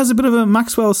 Kind of has a bit of a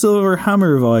Maxwell Silver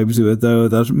Hammer vibe to it, though,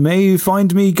 that may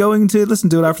find me going to listen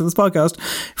to it after this podcast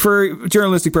for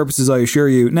journalistic purposes, I assure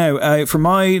you. Now, for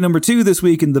my number 2 this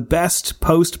week in the best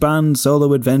post-band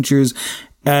solo adventures,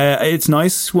 it's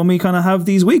nice when we kind of have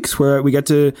these weeks where we get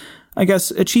to, I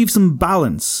guess, achieve some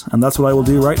balance, and that's what I will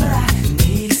do right now.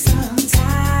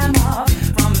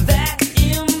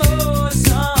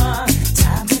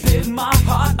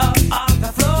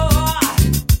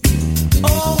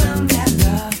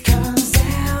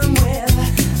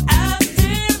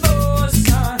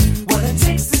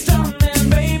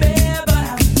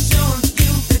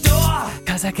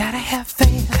 I gotta have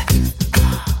faith.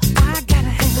 I gotta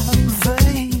have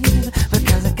faith.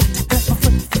 Because I got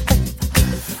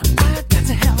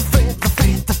to have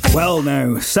faith. Well,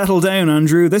 now, settle down,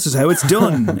 Andrew. This is how it's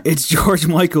done. It's George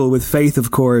Michael with Faith,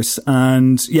 of course.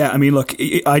 And yeah, I mean, look,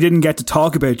 I didn't get to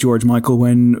talk about George Michael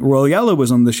when Royal Yellow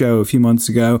was on the show a few months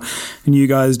ago. And you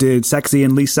guys did sexy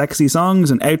and least sexy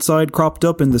songs, and Outside cropped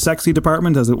up in the sexy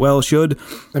department, as it well should.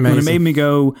 Amazing. And it made me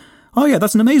go, oh yeah,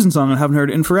 that's an amazing song. I haven't heard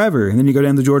it in forever. And then you go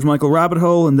down the George Michael rabbit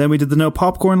hole, and then we did the No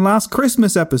Popcorn Last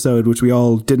Christmas episode, which we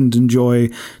all didn't enjoy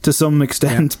to some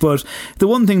extent. Yeah. But the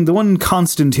one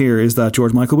constant here is that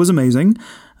George Michael was amazing.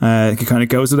 It kind of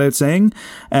goes without saying.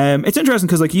 It's interesting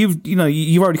because like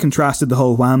you've already contrasted the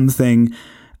whole Wham thing.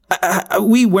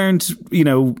 We weren't,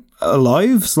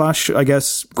 alive / I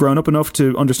guess grown up enough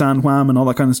to understand Wham and all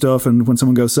that kind of stuff. And when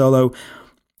someone goes solo,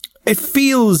 it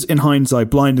feels, in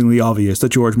hindsight, blindingly obvious that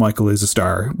George Michael is a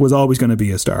star, was always going to be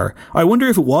a star. I wonder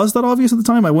if it was that obvious at the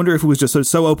time. I wonder if it was just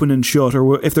so open and shut,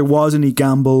 or if there was any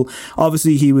gamble.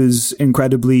 Obviously, he was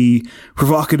incredibly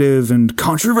provocative and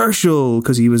controversial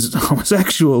because he was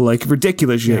homosexual, like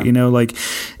ridiculous shit, like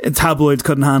tabloids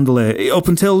couldn't handle it up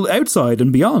until Outside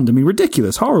and beyond. I mean,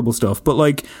 ridiculous, horrible stuff. But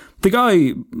like, the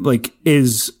guy, like,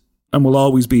 is and will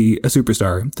always be a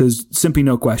superstar. There's simply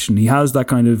no question. He has that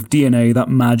kind of DNA, that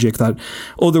magic, that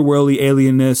otherworldly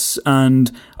alienness, and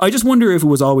I just wonder if it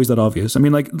was always that obvious. I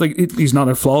mean, like he's not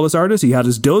a flawless artist. He had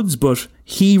his duds, but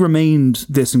he remained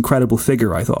this incredible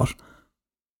figure, I thought.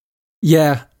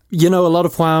 Yeah. A lot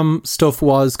of Wham stuff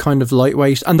was kind of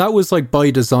lightweight, and that was like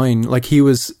by design. Like he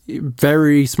was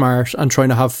very smart and trying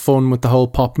to have fun with the whole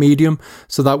pop medium.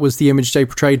 So that was the image they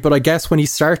portrayed. But I guess when he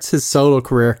starts his solo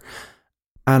career,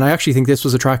 and I actually think this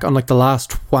was a track on like the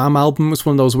last Wham album, it was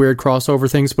one of those weird crossover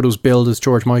things, but it was billed as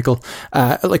George Michael.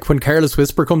 Like when Careless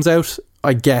Whisper comes out,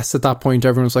 I guess at that point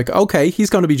everyone was like, okay, he's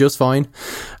going to be just fine.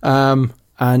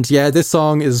 And yeah, this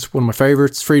song is one of my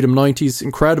favorites. Freedom 90s,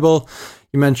 incredible.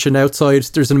 You mentioned Outside.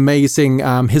 There's an amazing,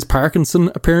 his Parkinson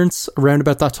appearance around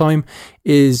about that time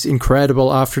is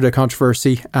incredible after the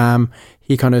controversy.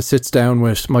 He kind of sits down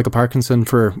with Michael Parkinson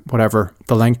for whatever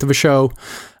the length of a show,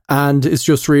 and is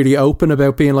just really open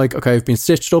about being like, okay, I've been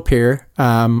stitched up here.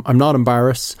 I'm not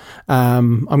embarrassed.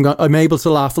 I'm able to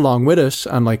laugh along with it.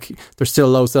 And like, there's still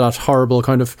loads of that horrible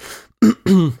kind of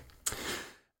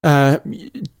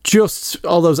just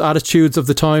all those attitudes of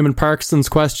the time, and Parkinson's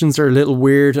questions are a little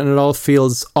weird and it all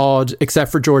feels odd,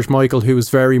 except for George Michael, who is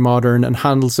very modern and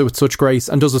handles it with such grace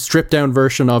and does a stripped down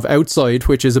version of Outside,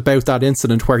 which is about that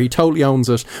incident, where he totally owns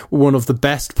it, one of the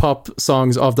best pop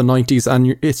songs of the 90s.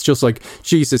 And it's just like,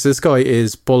 Jesus, this guy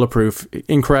is bulletproof,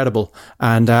 incredible.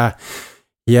 And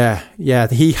yeah,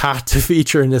 he had to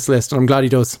feature in this list, and I'm glad he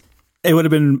does. It would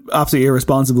have been absolutely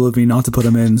irresponsible of me not to put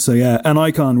him in. So yeah, an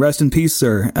icon. Rest in peace,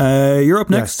 sir. You're up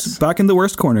next. Yes. Back in the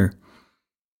worst corner.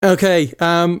 Okay.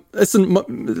 Listen,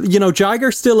 you know,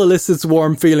 Jagger still elicits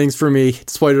warm feelings for me,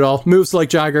 despite it all. Moves like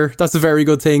Jagger. That's a very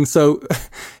good thing. So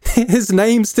his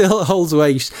name still holds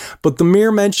weight. But the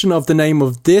mere mention of the name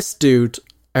of this dude,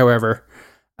 however,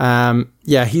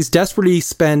 he's desperately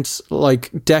spent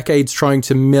like decades trying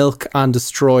to milk and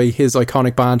destroy his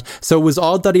iconic band. So it was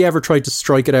odd that he ever tried to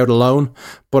strike it out alone,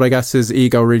 but I guess his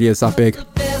ego really is that big.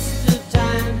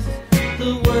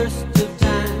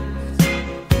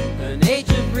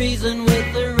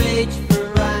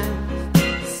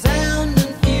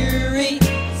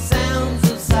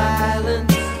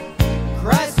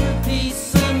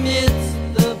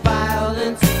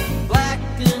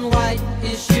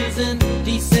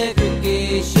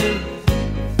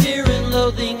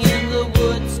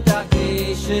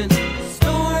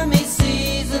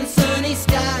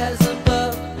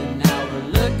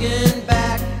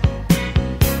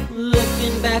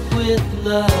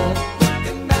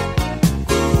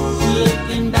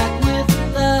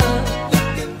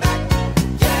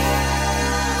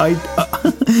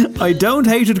 I don't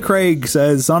hate it, Craig,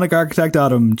 says Sonic Architect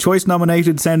Adam. Choice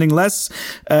nominated, sounding less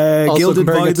gilded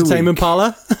by the Tame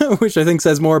Impala, which I think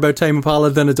says more about Tame Impala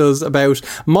than it does about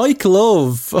Mike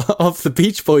Love of the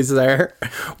Beach Boys there,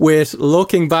 with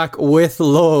Looking Back with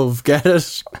Love. Get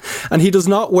it? And he does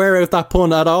not wear out that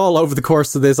pun at all over the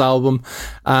course of this album.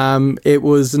 It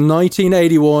was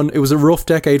 1981. It was a rough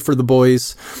decade for the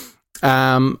boys.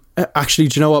 Actually,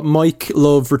 do you know what? Mike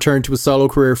Love returned to his solo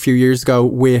career a few years ago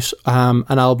with an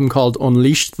album called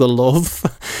Unleash the Love,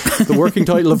 the working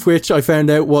title of which I found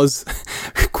out was,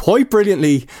 quite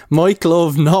brilliantly, Mike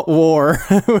Love Not War,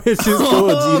 which is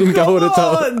good. You didn't go with it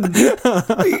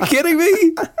though. Are you kidding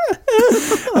me?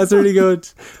 That's really good.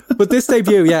 But this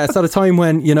debut, yeah, it's at a time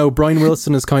when, you know, Brian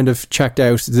Wilson has kind of checked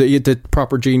out, the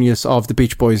proper genius of the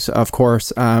Beach Boys, of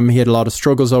course. He had a lot of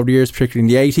struggles over the years,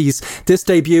 particularly in the 80s. This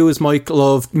debut is Mike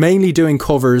Love mainly doing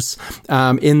covers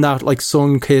in that like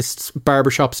sun-kissed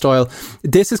barbershop style.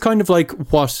 This is kind of like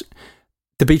what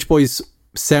the Beach Boys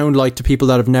sound like to people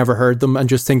that have never heard them and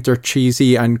just think they're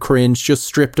cheesy and cringe, just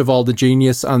stripped of all the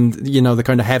genius and, you know, the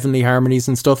kind of heavenly harmonies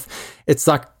and stuff. It's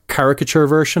that caricature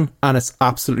version, and it's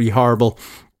absolutely horrible.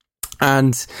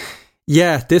 And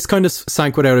yeah, this kind of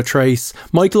sank without a trace.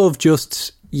 Mike Love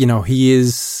just, you know, he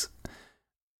is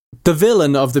the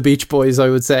villain of the Beach Boys, I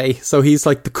would say. So he's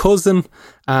like the cousin.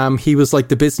 He was like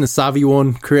the business savvy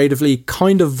one, creatively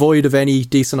kind of void of any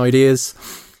decent ideas.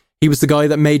 He was the guy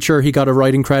that made sure he got a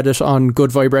writing credit on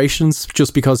Good Vibrations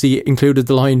just because he included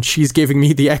the line, "She's giving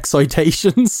me the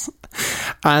excitations."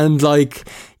 And like,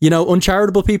 you know,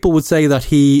 uncharitable people would say that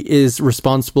he is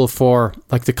responsible for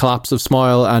like the collapse of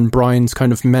Smile and Brian's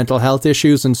kind of mental health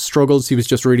issues and struggles. He was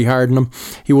just really hard on him.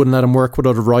 He wouldn't let him work with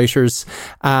other writers.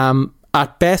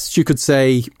 At best, you could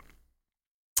say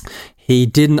he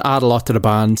didn't add a lot to the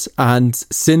band. And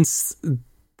since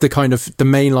the kind of the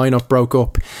main lineup broke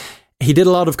up, he did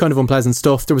a lot of kind of unpleasant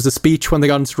stuff. There was a speech when they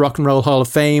got into Rock and Roll Hall of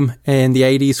Fame in the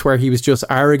 80s where he was just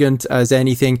arrogant as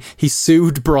anything. He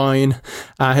sued Brian,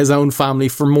 his own family,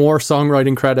 for more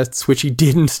songwriting credits, which he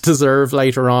didn't deserve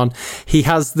later on. He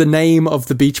has the name of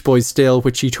the Beach Boys still,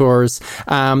 which he tours.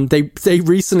 They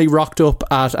recently rocked up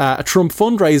at a Trump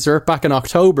fundraiser back in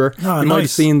October. You might have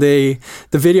seen the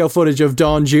video footage of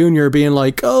Don Jr. being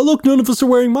like, "Oh, look, none of us are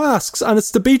wearing masks, and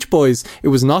it's the Beach Boys." It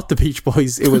was not the Beach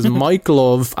Boys. It was Mike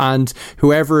Love and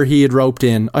whoever he had roped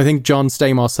in. I think John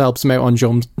Stamos helps him out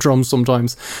on drums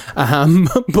sometimes.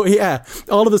 But yeah,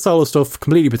 all of the solo stuff,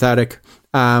 completely pathetic.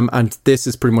 And this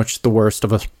is pretty much the worst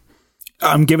of it.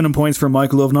 I'm giving him points for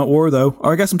Michael Love Not War, though.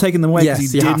 Or I guess I'm taking them away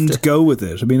because he didn't go with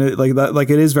it. I mean, it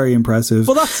is very impressive.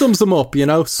 Well, that sums him up, you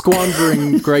know,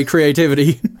 squandering great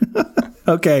creativity.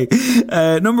 Okay.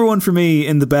 Number one for me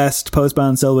in the best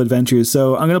post-band solo adventures.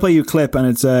 So I'm going to play you a clip, and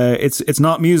it's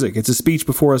not music. It's a speech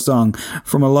before a song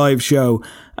from a live show.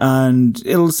 And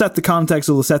it'll set the context,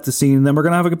 it'll set the scene, and then we're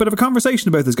going to have a bit of a conversation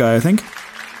about this guy, I think.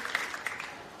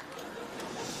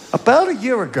 About a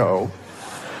year ago,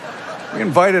 we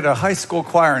invited a high school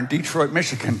choir in Detroit,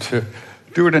 Michigan to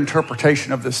do an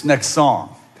interpretation of this next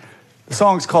song. The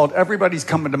song's called Everybody's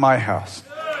Coming to My House.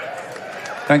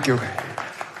 Thank you.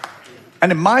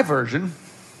 And in my version,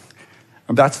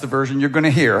 and that's the version you're going to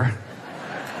hear,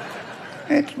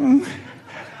 it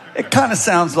kind of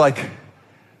sounds like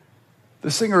the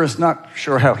singer is not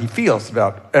sure how he feels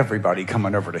about everybody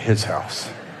coming over to his house.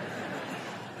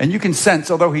 And you can sense,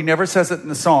 although he never says it in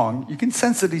the song, you can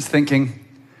sense that he's thinking,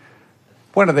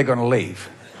 when are they going to leave?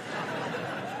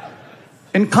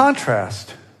 In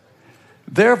contrast,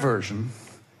 their version,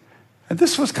 and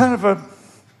this was kind of a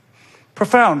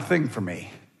profound thing for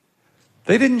me,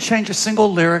 they didn't change a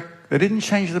single lyric, they didn't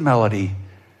change the melody,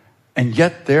 and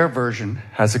yet their version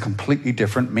has a completely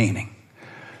different meaning.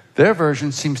 Their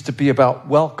version seems to be about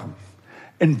welcome,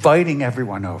 inviting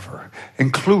everyone over,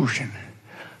 inclusion.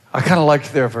 I kind of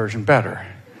liked their version better,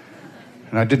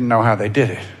 and I didn't know how they did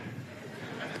it.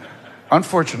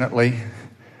 Unfortunately,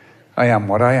 I am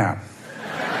what I am.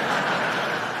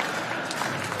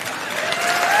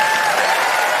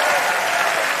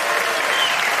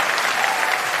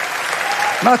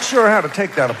 Not sure how to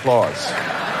take that applause.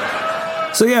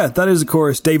 So yeah, that is of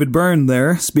course David Byrne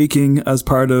there, speaking as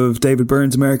part of David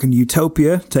Byrne's American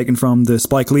Utopia, taken from the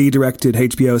Spike Lee directed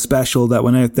HBO special that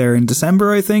went out there in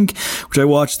December, I think, which I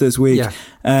watched this week. Yeah.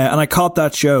 And I caught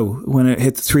that show when it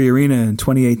hit the 3 Arena in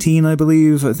 2018, I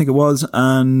think it was.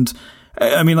 And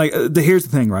I mean, like, here's the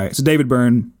thing, right? So David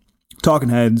Byrne, Talking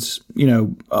Heads, you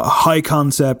know, a high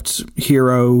concept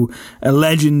hero, a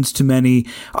legend to many.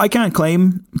 I can't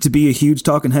claim to be a huge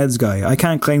Talking Heads guy. I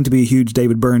can't claim to be a huge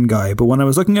David Byrne guy. But when I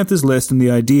was looking at this list and the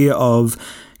idea of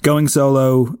going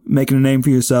solo, making a name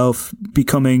for yourself,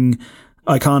 becoming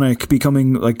iconic,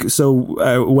 becoming like so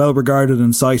well regarded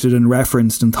and cited and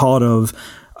referenced and thought of,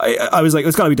 I was like,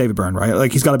 it's got to be David Byrne, right?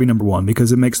 Like, he's got to be number one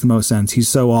because it makes the most sense. He's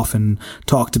so often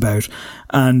talked about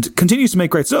and continues to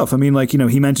make great stuff. I mean, like, you know,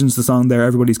 he mentions the song there,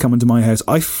 Everybody's Coming to My House.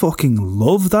 I fucking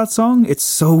love that song. It's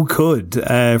so good,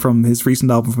 from his recent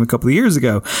album from a couple of years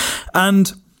ago.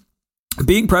 And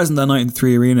being present that night in the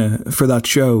 3 Arena for that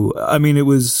show, I mean, it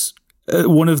was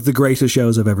one of the greatest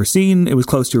shows I've ever seen. It was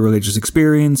close to a religious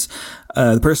experience.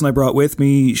 The person I brought with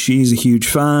me, she's a huge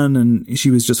fan, and she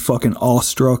was just fucking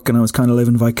awestruck, and I was kind of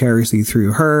living vicariously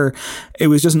through her. It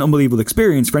was just an unbelievable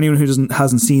experience. For anyone who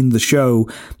hasn't seen the show,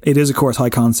 it is of course high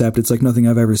concept. It's like nothing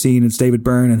I've ever seen. It's David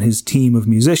Byrne and his team of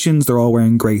musicians. They're all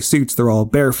wearing grey suits. They're all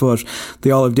barefoot.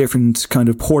 They all have different kind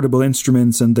of portable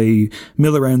instruments, and they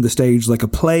mill around the stage like a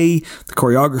play. The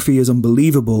choreography is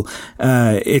unbelievable.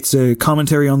 It's a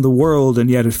commentary on the world, and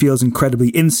yet it feels incredibly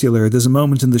insular. There's a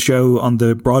moment in the show on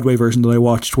the Broadway version that I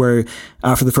watched where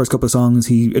after the first couple of songs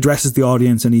he addresses the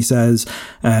audience and he says,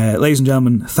 ladies and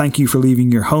gentlemen, thank you for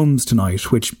leaving your homes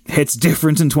tonight, which hits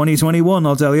different in 2021,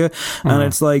 I'll tell you. And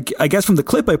it's like, I guess from the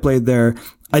clip I played there,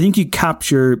 I think you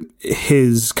capture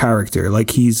his character. Like,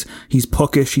 he's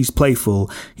puckish, he's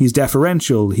playful, he's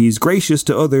deferential, he's gracious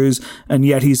to others, and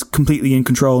yet he's completely in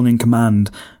control and in command.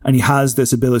 And he has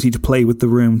this ability to play with the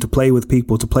room, to play with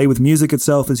people, to play with music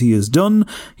itself, as he has done.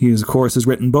 He, of course, has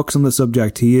written books on the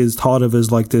subject. He is thought of as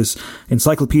like this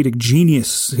encyclopedic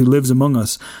genius who lives among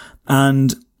us.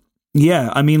 And yeah,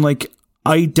 I mean, like,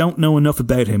 I don't know enough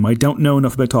about him. I don't know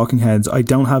enough about Talking Heads. I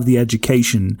don't have the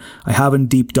education. I haven't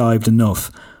deep dived enough.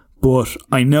 But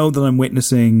I know that I'm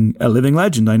witnessing a living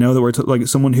legend. I know that we're like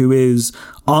someone who is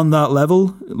on that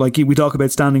level. Like, we talk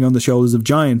about standing on the shoulders of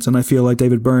giants, and I feel like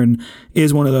David Byrne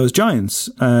is one of those giants.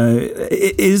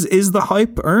 Is the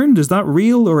hype earned? Is that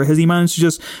real? Or has he managed to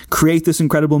just create this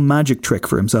incredible magic trick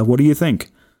for himself? What do you think?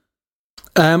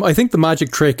 I think the magic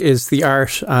trick is the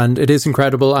art, and it is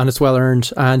incredible and it's well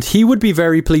earned, and he would be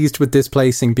very pleased with this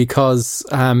placing because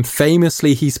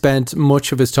famously he spent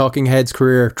much of his Talking Heads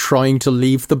career trying to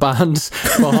leave the band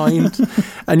behind.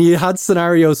 And he had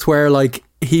scenarios where, like,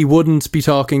 he wouldn't be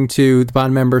talking to the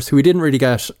band members who he didn't really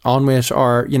get on with,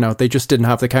 or, you know, they just didn't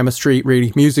have the chemistry.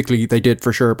 Really, musically they did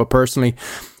for sure, but personally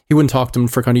he wouldn't talk to them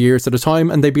for kind of years at a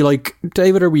time, and they'd be like,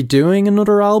 David, are we doing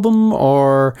another album?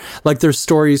 Or, like, there's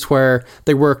stories where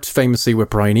they worked famously with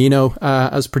Brian Eno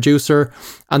as producer,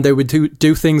 and they would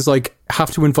do things like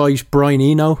have to invite Brian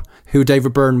Eno, who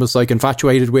David Byrne was like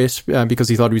infatuated with because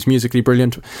he thought he was musically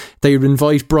brilliant. They would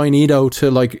invite Brian Eno to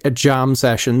like jam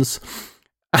sessions,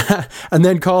 and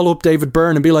then call up David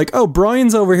Byrne and be like, oh,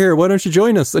 Brian's over here, why don't you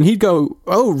join us? And he'd go,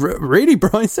 oh, really,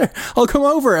 Brian's there? I'll come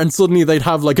over. And suddenly they'd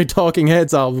have like a Talking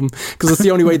Heads album, because that's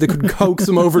the only way they could coax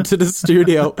him over to the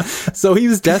studio. So he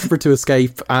was desperate to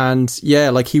escape. And yeah,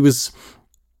 like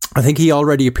I think he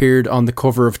already appeared on the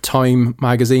cover of Time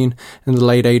magazine in the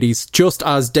late 80s, just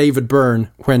as David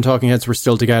Byrne, when Talking Heads were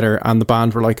still together, and the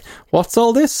band were like, what's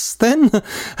all this then?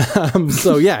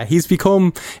 So yeah, he's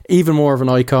become even more of an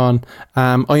icon.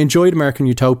 I enjoyed American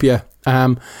Utopia.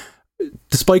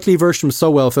 The Spike Lee version was so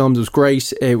well filmed. It was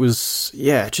great. It was,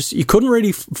 just, you couldn't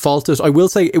really fault it. I will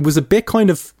say it was a bit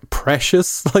kind of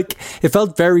precious. Like, it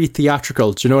felt very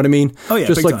theatrical. Do you know what I mean? Oh yeah,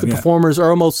 just like time, the performers are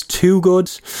almost too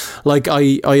good. Like,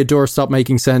 I adore Stop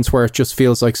Making Sense, where it just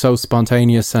feels like so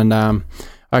spontaneous. And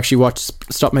I actually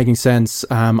watched Stop Making Sense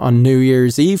on New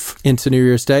Year's Eve into New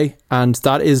Year's Day, and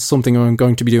that is something I'm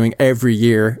going to be doing every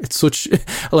year. It's such,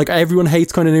 like, everyone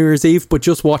hates kind of New Year's Eve, but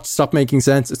just watch Stop Making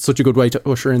Sense. It's such a good way to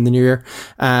usher in the new year.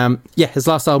 His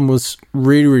last album was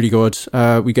really, really good.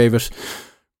 We gave it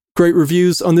great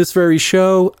reviews on this very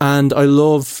show, and I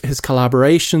love his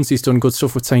collaborations. He's done good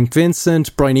stuff with St.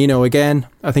 Vincent, Brian Eno again.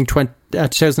 I think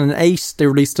 2008 they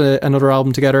released another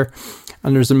album together,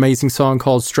 and there's an amazing song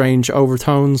called Strange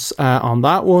Overtones on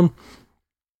that one.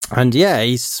 And yeah,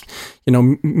 he's,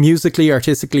 musically,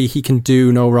 artistically, he can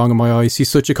do no wrong in my eyes.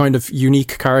 He's such a kind of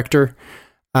unique character.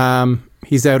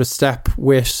 He's out of step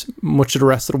with much of the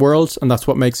rest of the world, and that's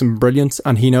what makes him brilliant.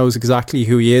 And he knows exactly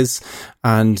who he is.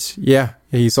 And yeah,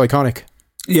 he's iconic.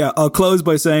 Yeah, I'll close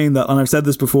by saying that, and I've said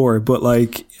this before, but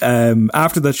like,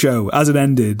 after that show, as it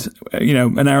ended,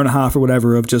 an hour and a half or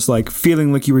whatever of just like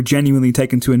feeling like you were genuinely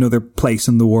taken to another place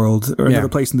in the world, or another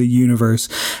place in the universe.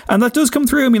 And that does come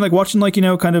through. I mean, like watching like,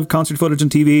 kind of concert footage on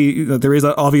TV, there is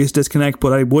that obvious disconnect,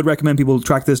 but I would recommend people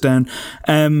track this down.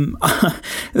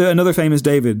 Another famous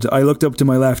David, I looked up to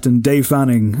my left, and Dave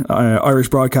Fanning, Irish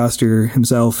broadcaster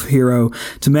himself, hero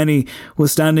to many,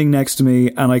 was standing next to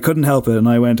me, and I couldn't help it. And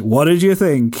I went, what did you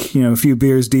think? A few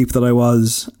beers deep that I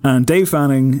was. And Dave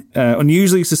Fanning,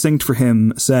 unusually succinct for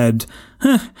him, said,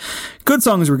 good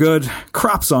songs were good,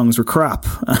 crap songs were crap.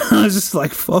 I was just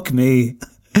like, fuck me.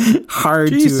 Hard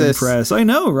to impress. I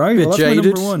know, right? Bit jaded,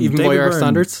 number one. Even by our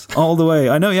standards. All the way.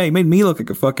 I know, yeah, he made me look like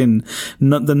a fucking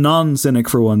the non-cynic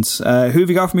for once. Who have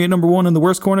you got for me at number one in the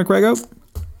worst corner, Craigo?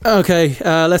 Okay,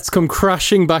 let's come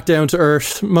crashing back down to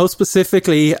earth. Most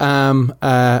specifically,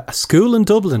 a school in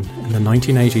Dublin in the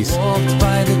 1980s. Walked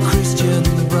by the Christian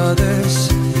brothers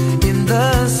in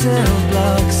the cell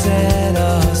blocks at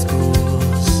our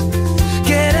schools.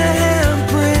 Get a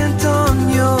handprint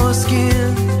on your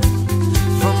skin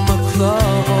from a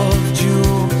club of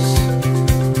jewels.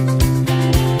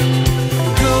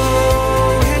 Go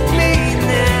hit me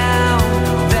now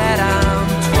that I'm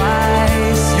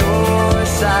twice your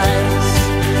size.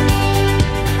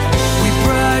 We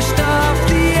brushed off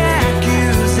the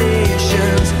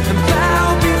accusations and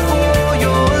bow before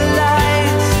your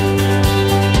lights.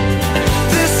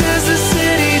 This is a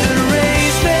city that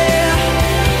raised there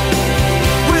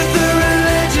with the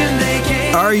religion they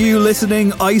gave. Are you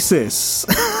listening, ISIS?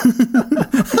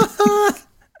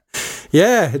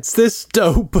 Yeah, it's this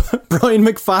dope Brian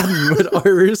McFadden with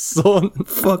Irish Sun.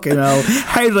 Fucking hell.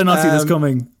 How did I not see this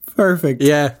coming? Perfect.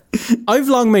 Yeah. I've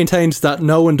long maintained that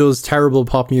no one does terrible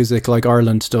pop music like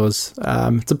Ireland does.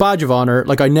 It's a badge of honour.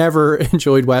 Like, I never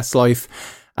enjoyed Westlife.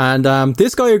 And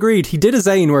this guy agreed. He did a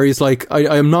Zane where he's like,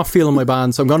 I am not feeling my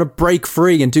band, so I'm going to break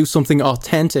free and do something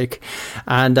authentic.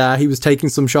 And he was taking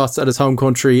some shots at his home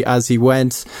country as he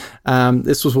went.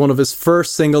 This was one of his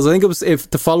first singles. I think it was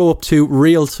the follow-up to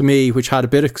Real to Me, which had a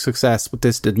bit of success, but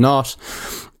this did not.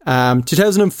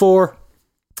 2004,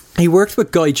 he worked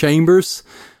with Guy Chambers.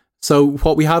 So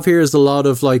what we have here is a lot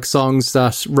of like songs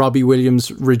that Robbie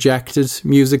Williams rejected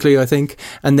musically, I think,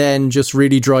 and then just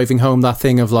really driving home that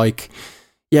thing of like,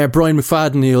 yeah, Brian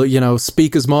McFadden, he'll,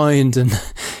 speak his mind. And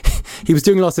he was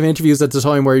doing lots of interviews at the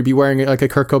time where he'd be wearing like a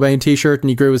Kurt Cobain t-shirt and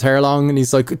he grew his hair long, and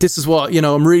he's like, this is what,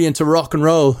 I'm really into rock and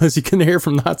roll, as you can hear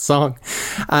from that song.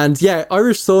 And yeah,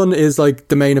 Irish Sun is like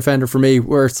the main offender for me,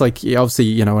 where it's like,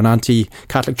 obviously, an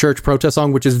anti-Catholic Church protest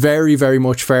song, which is very, very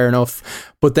much fair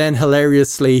enough. But then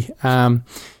hilariously,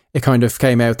 it kind of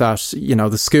came out that,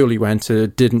 the school he went to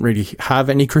didn't really have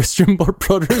any Christian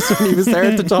brothers when he was there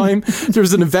at the time. There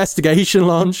was an investigation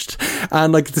launched,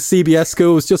 and like the CBS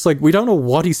school was just like, we don't know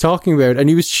what he's talking about. And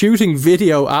he was shooting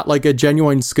video at like a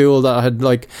genuine school that had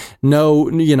like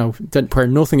where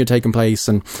nothing had taken place.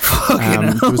 And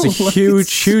there was a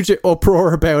huge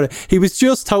uproar about it. He was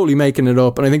just totally making it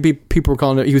up. And I think people were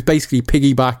calling it, he was basically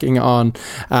piggybacking on,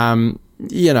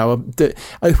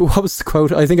 what was the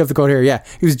quote? I think of the quote here. Yeah,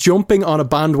 he was jumping on a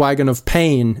bandwagon of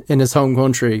pain in his home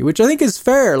country, which I think is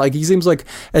fair. Like, he seems like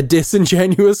a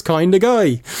disingenuous kind of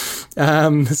guy.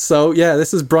 So yeah,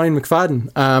 this is Brian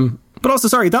McFadden. But also,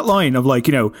 sorry, that line of like,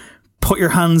 put your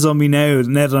hands on me now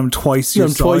that I'm twice your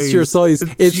size. Twice your size.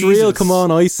 It's Jesus. Real, come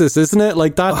on, ISIS, isn't it?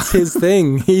 Like, that's his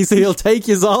thing. He'll take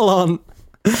you all on.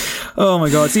 Oh my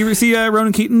god! See,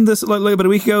 Ronan Keating this like about a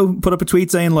week ago put up a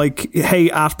tweet saying like, "Hey,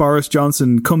 at Boris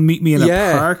Johnson, come meet me in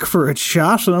a park for a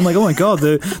chat." And I'm like, oh my god,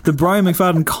 the Brian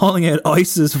McFadden calling out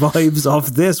ISIS vibes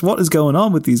of this. What is going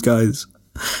on with these guys?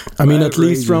 I mean, at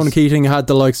least Ronan Keating had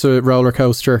the likes of Roller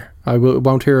Coaster. I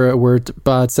won't hear a word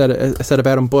bad said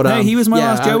about him. But hey, he was my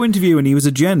last Joe interview, and he was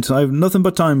a gent. I have nothing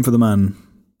but time for the man.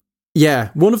 Yeah,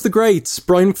 one of the greats.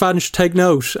 Brian McFadden should take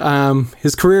note.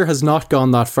 His career has not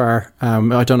gone that far.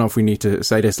 I don't know if we need to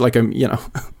say this. Like,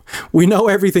 we know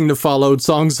everything that followed.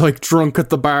 Songs like "Drunk at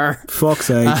the Bar." Fuck's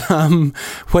sake.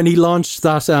 When he launched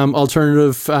that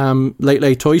alternative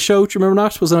late toy show, do you remember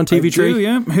that? Was it on TV3?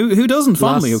 Yeah. Who doesn't?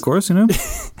 Fondly, of course.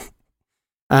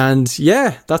 And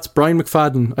yeah, that's Brian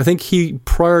McFadden. I think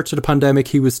prior to the pandemic,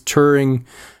 he was touring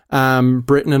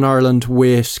Britain and Ireland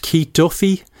with Keith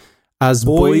Duffy as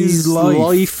Boys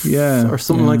Life, or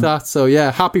something like that. So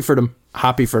yeah, happy for them.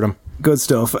 Good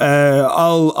stuff.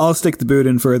 I'll stick the boot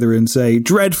in further and say,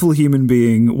 dreadful human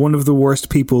being, one of the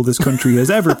worst people this country has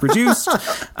ever produced,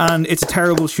 and it's a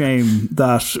terrible shame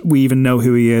that we even know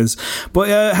who he is. But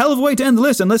hell of a way to end the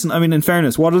list. And listen, I mean, in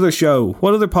fairness, what other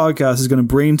podcast is going to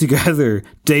bring together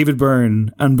David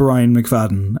Byrne and Brian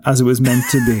McFadden as it was meant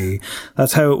to be?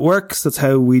 That's how it works. That's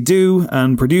how we do.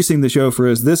 And producing the show for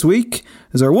us this week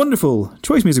is our wonderful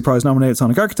Choice Music Prize nominated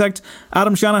Sonic Architect,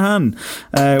 Adam Shanahan.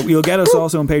 You'll get us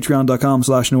also on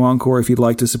patreon.com/noencore if you'd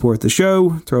like to support the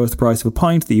show, throw us the price of a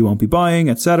pint that you won't be buying,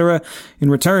 etc. In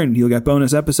return, you'll get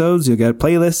bonus episodes, you'll get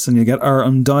playlists, and you'll get our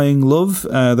undying love.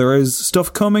 There is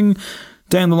stuff coming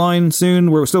down the line soon.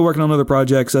 We're still working on other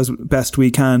projects as best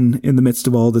we can in the midst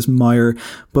of all this mire.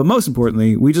 But most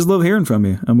importantly, we just love hearing from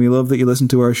you, and we love that you listen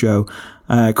to our show.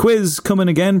 Quiz coming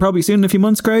again probably soon in a few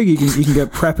months, Craig. You can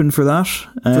get prepping for that.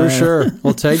 For sure.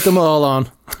 We'll take them all on.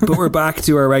 But we're back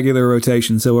to our regular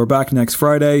rotation. So we're back next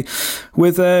Friday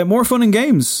with more fun and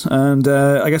games. And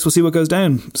I guess we'll see what goes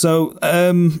down. So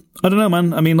I don't know,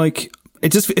 man. I mean, like,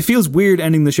 it feels weird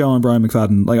ending the show on Brian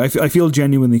McFadden. Like, I feel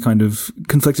genuinely kind of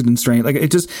conflicted and strained. Like,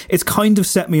 it's kind of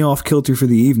set me off kilter for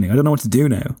the evening. I don't know what to do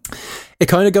now. It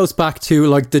kind of goes back to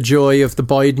like the joy of the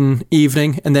Biden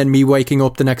evening, and then me waking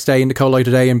up the next day in the cold light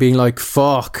of day and being like,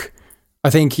 fuck. I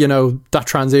think, that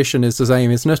transition is the same,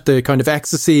 isn't it? The kind of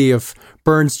ecstasy of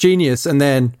Burns' genius and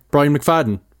then Brian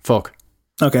McFadden. Fuck.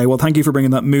 Okay, well, thank you for bringing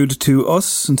that mood to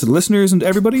us and to the listeners and to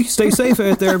everybody. Stay safe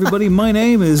out there, everybody. My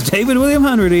name is David William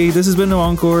Hanratty. This has been No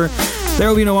Encore. There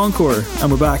will be no encore,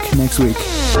 and we're back next week.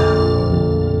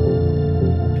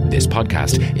 This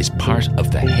podcast is part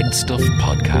of the Head Stuff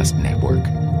Podcast Network.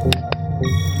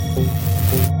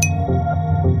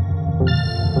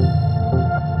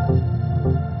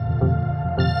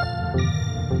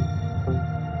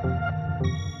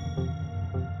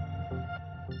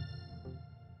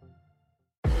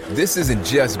 This isn't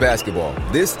just basketball.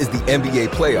 This is the NBA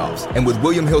playoffs. And with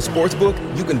William Hill Sportsbook,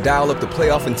 you can dial up the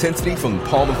playoff intensity from the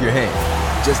palm of your hand.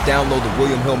 Just download the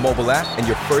William Hill mobile app, and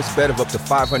your first bet of up to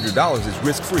 $500 is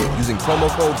risk-free using promo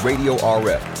code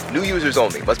RadioRF. New users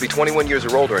only. Must be 21 years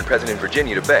or older and present in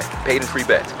Virginia to bet. Paid and free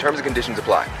bets. Terms and conditions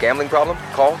apply. Gambling problem?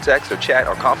 Call, text, or chat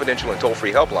our confidential and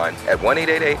toll-free helpline at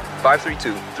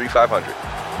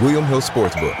 1-888-532-3500. William Hill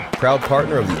Sportsbook. Proud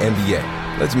partner of the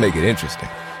NBA. Let's make it interesting.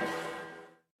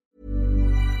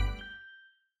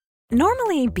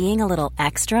 Normally, being a little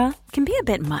extra can be a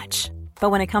bit much. But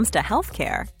when it comes to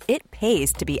healthcare, it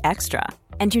pays to be extra.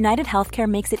 And United Healthcare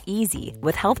makes it easy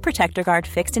with Health Protector Guard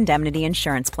fixed indemnity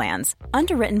insurance plans.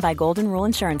 Underwritten by Golden Rule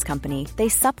Insurance Company, they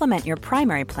supplement your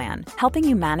primary plan, helping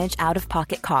you manage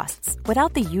out-of-pocket costs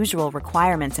without the usual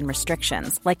requirements and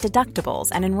restrictions like deductibles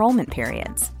and enrollment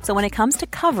periods. So when it comes to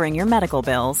covering your medical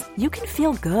bills, you can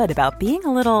feel good about being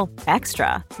a little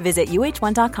extra. Visit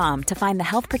uh1.com to find the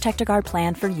Health Protector Guard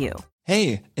plan for you.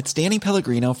 Hey, it's Danny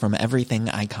Pellegrino from Everything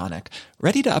Iconic.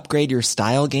 Ready to upgrade your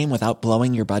style game without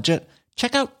blowing your budget?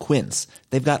 Check out Quince.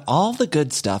 They've got all the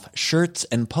good stuff, shirts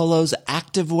and polos,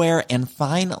 activewear, and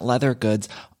fine leather goods,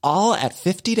 all at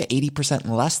 50 to 80%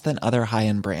 less than other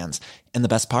high-end brands. And the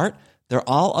best part? They're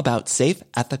all about safe,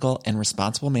 ethical, and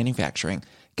responsible manufacturing.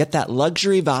 Get that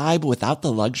luxury vibe without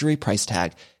the luxury price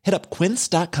tag. Hit up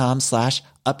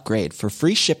quince.com/upgrade for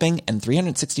free shipping and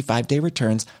 365-day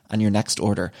returns on your next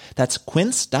order. That's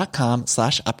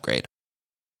quince.com/upgrade.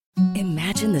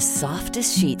 Imagine the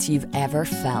softest sheets you've ever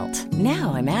felt.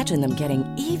 Now imagine them getting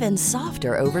even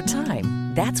softer over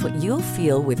time. That's what you'll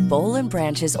feel with Boll &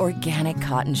 Branch's organic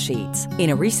cotton sheets. In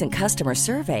a recent customer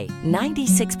survey,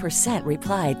 96%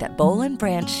 replied that Boll &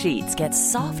 Branch sheets get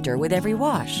softer with every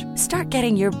wash. Start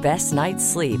getting your best night's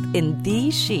sleep in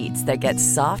these sheets that get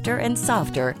softer and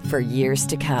softer for years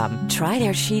to come. Try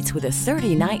their sheets with a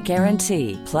 30-night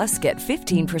guarantee. Plus, get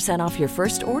 15% off your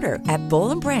first order at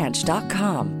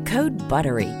bollandbranch.com. Code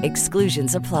BUTTERY.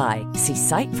 Exclusions apply. See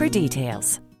site for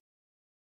details.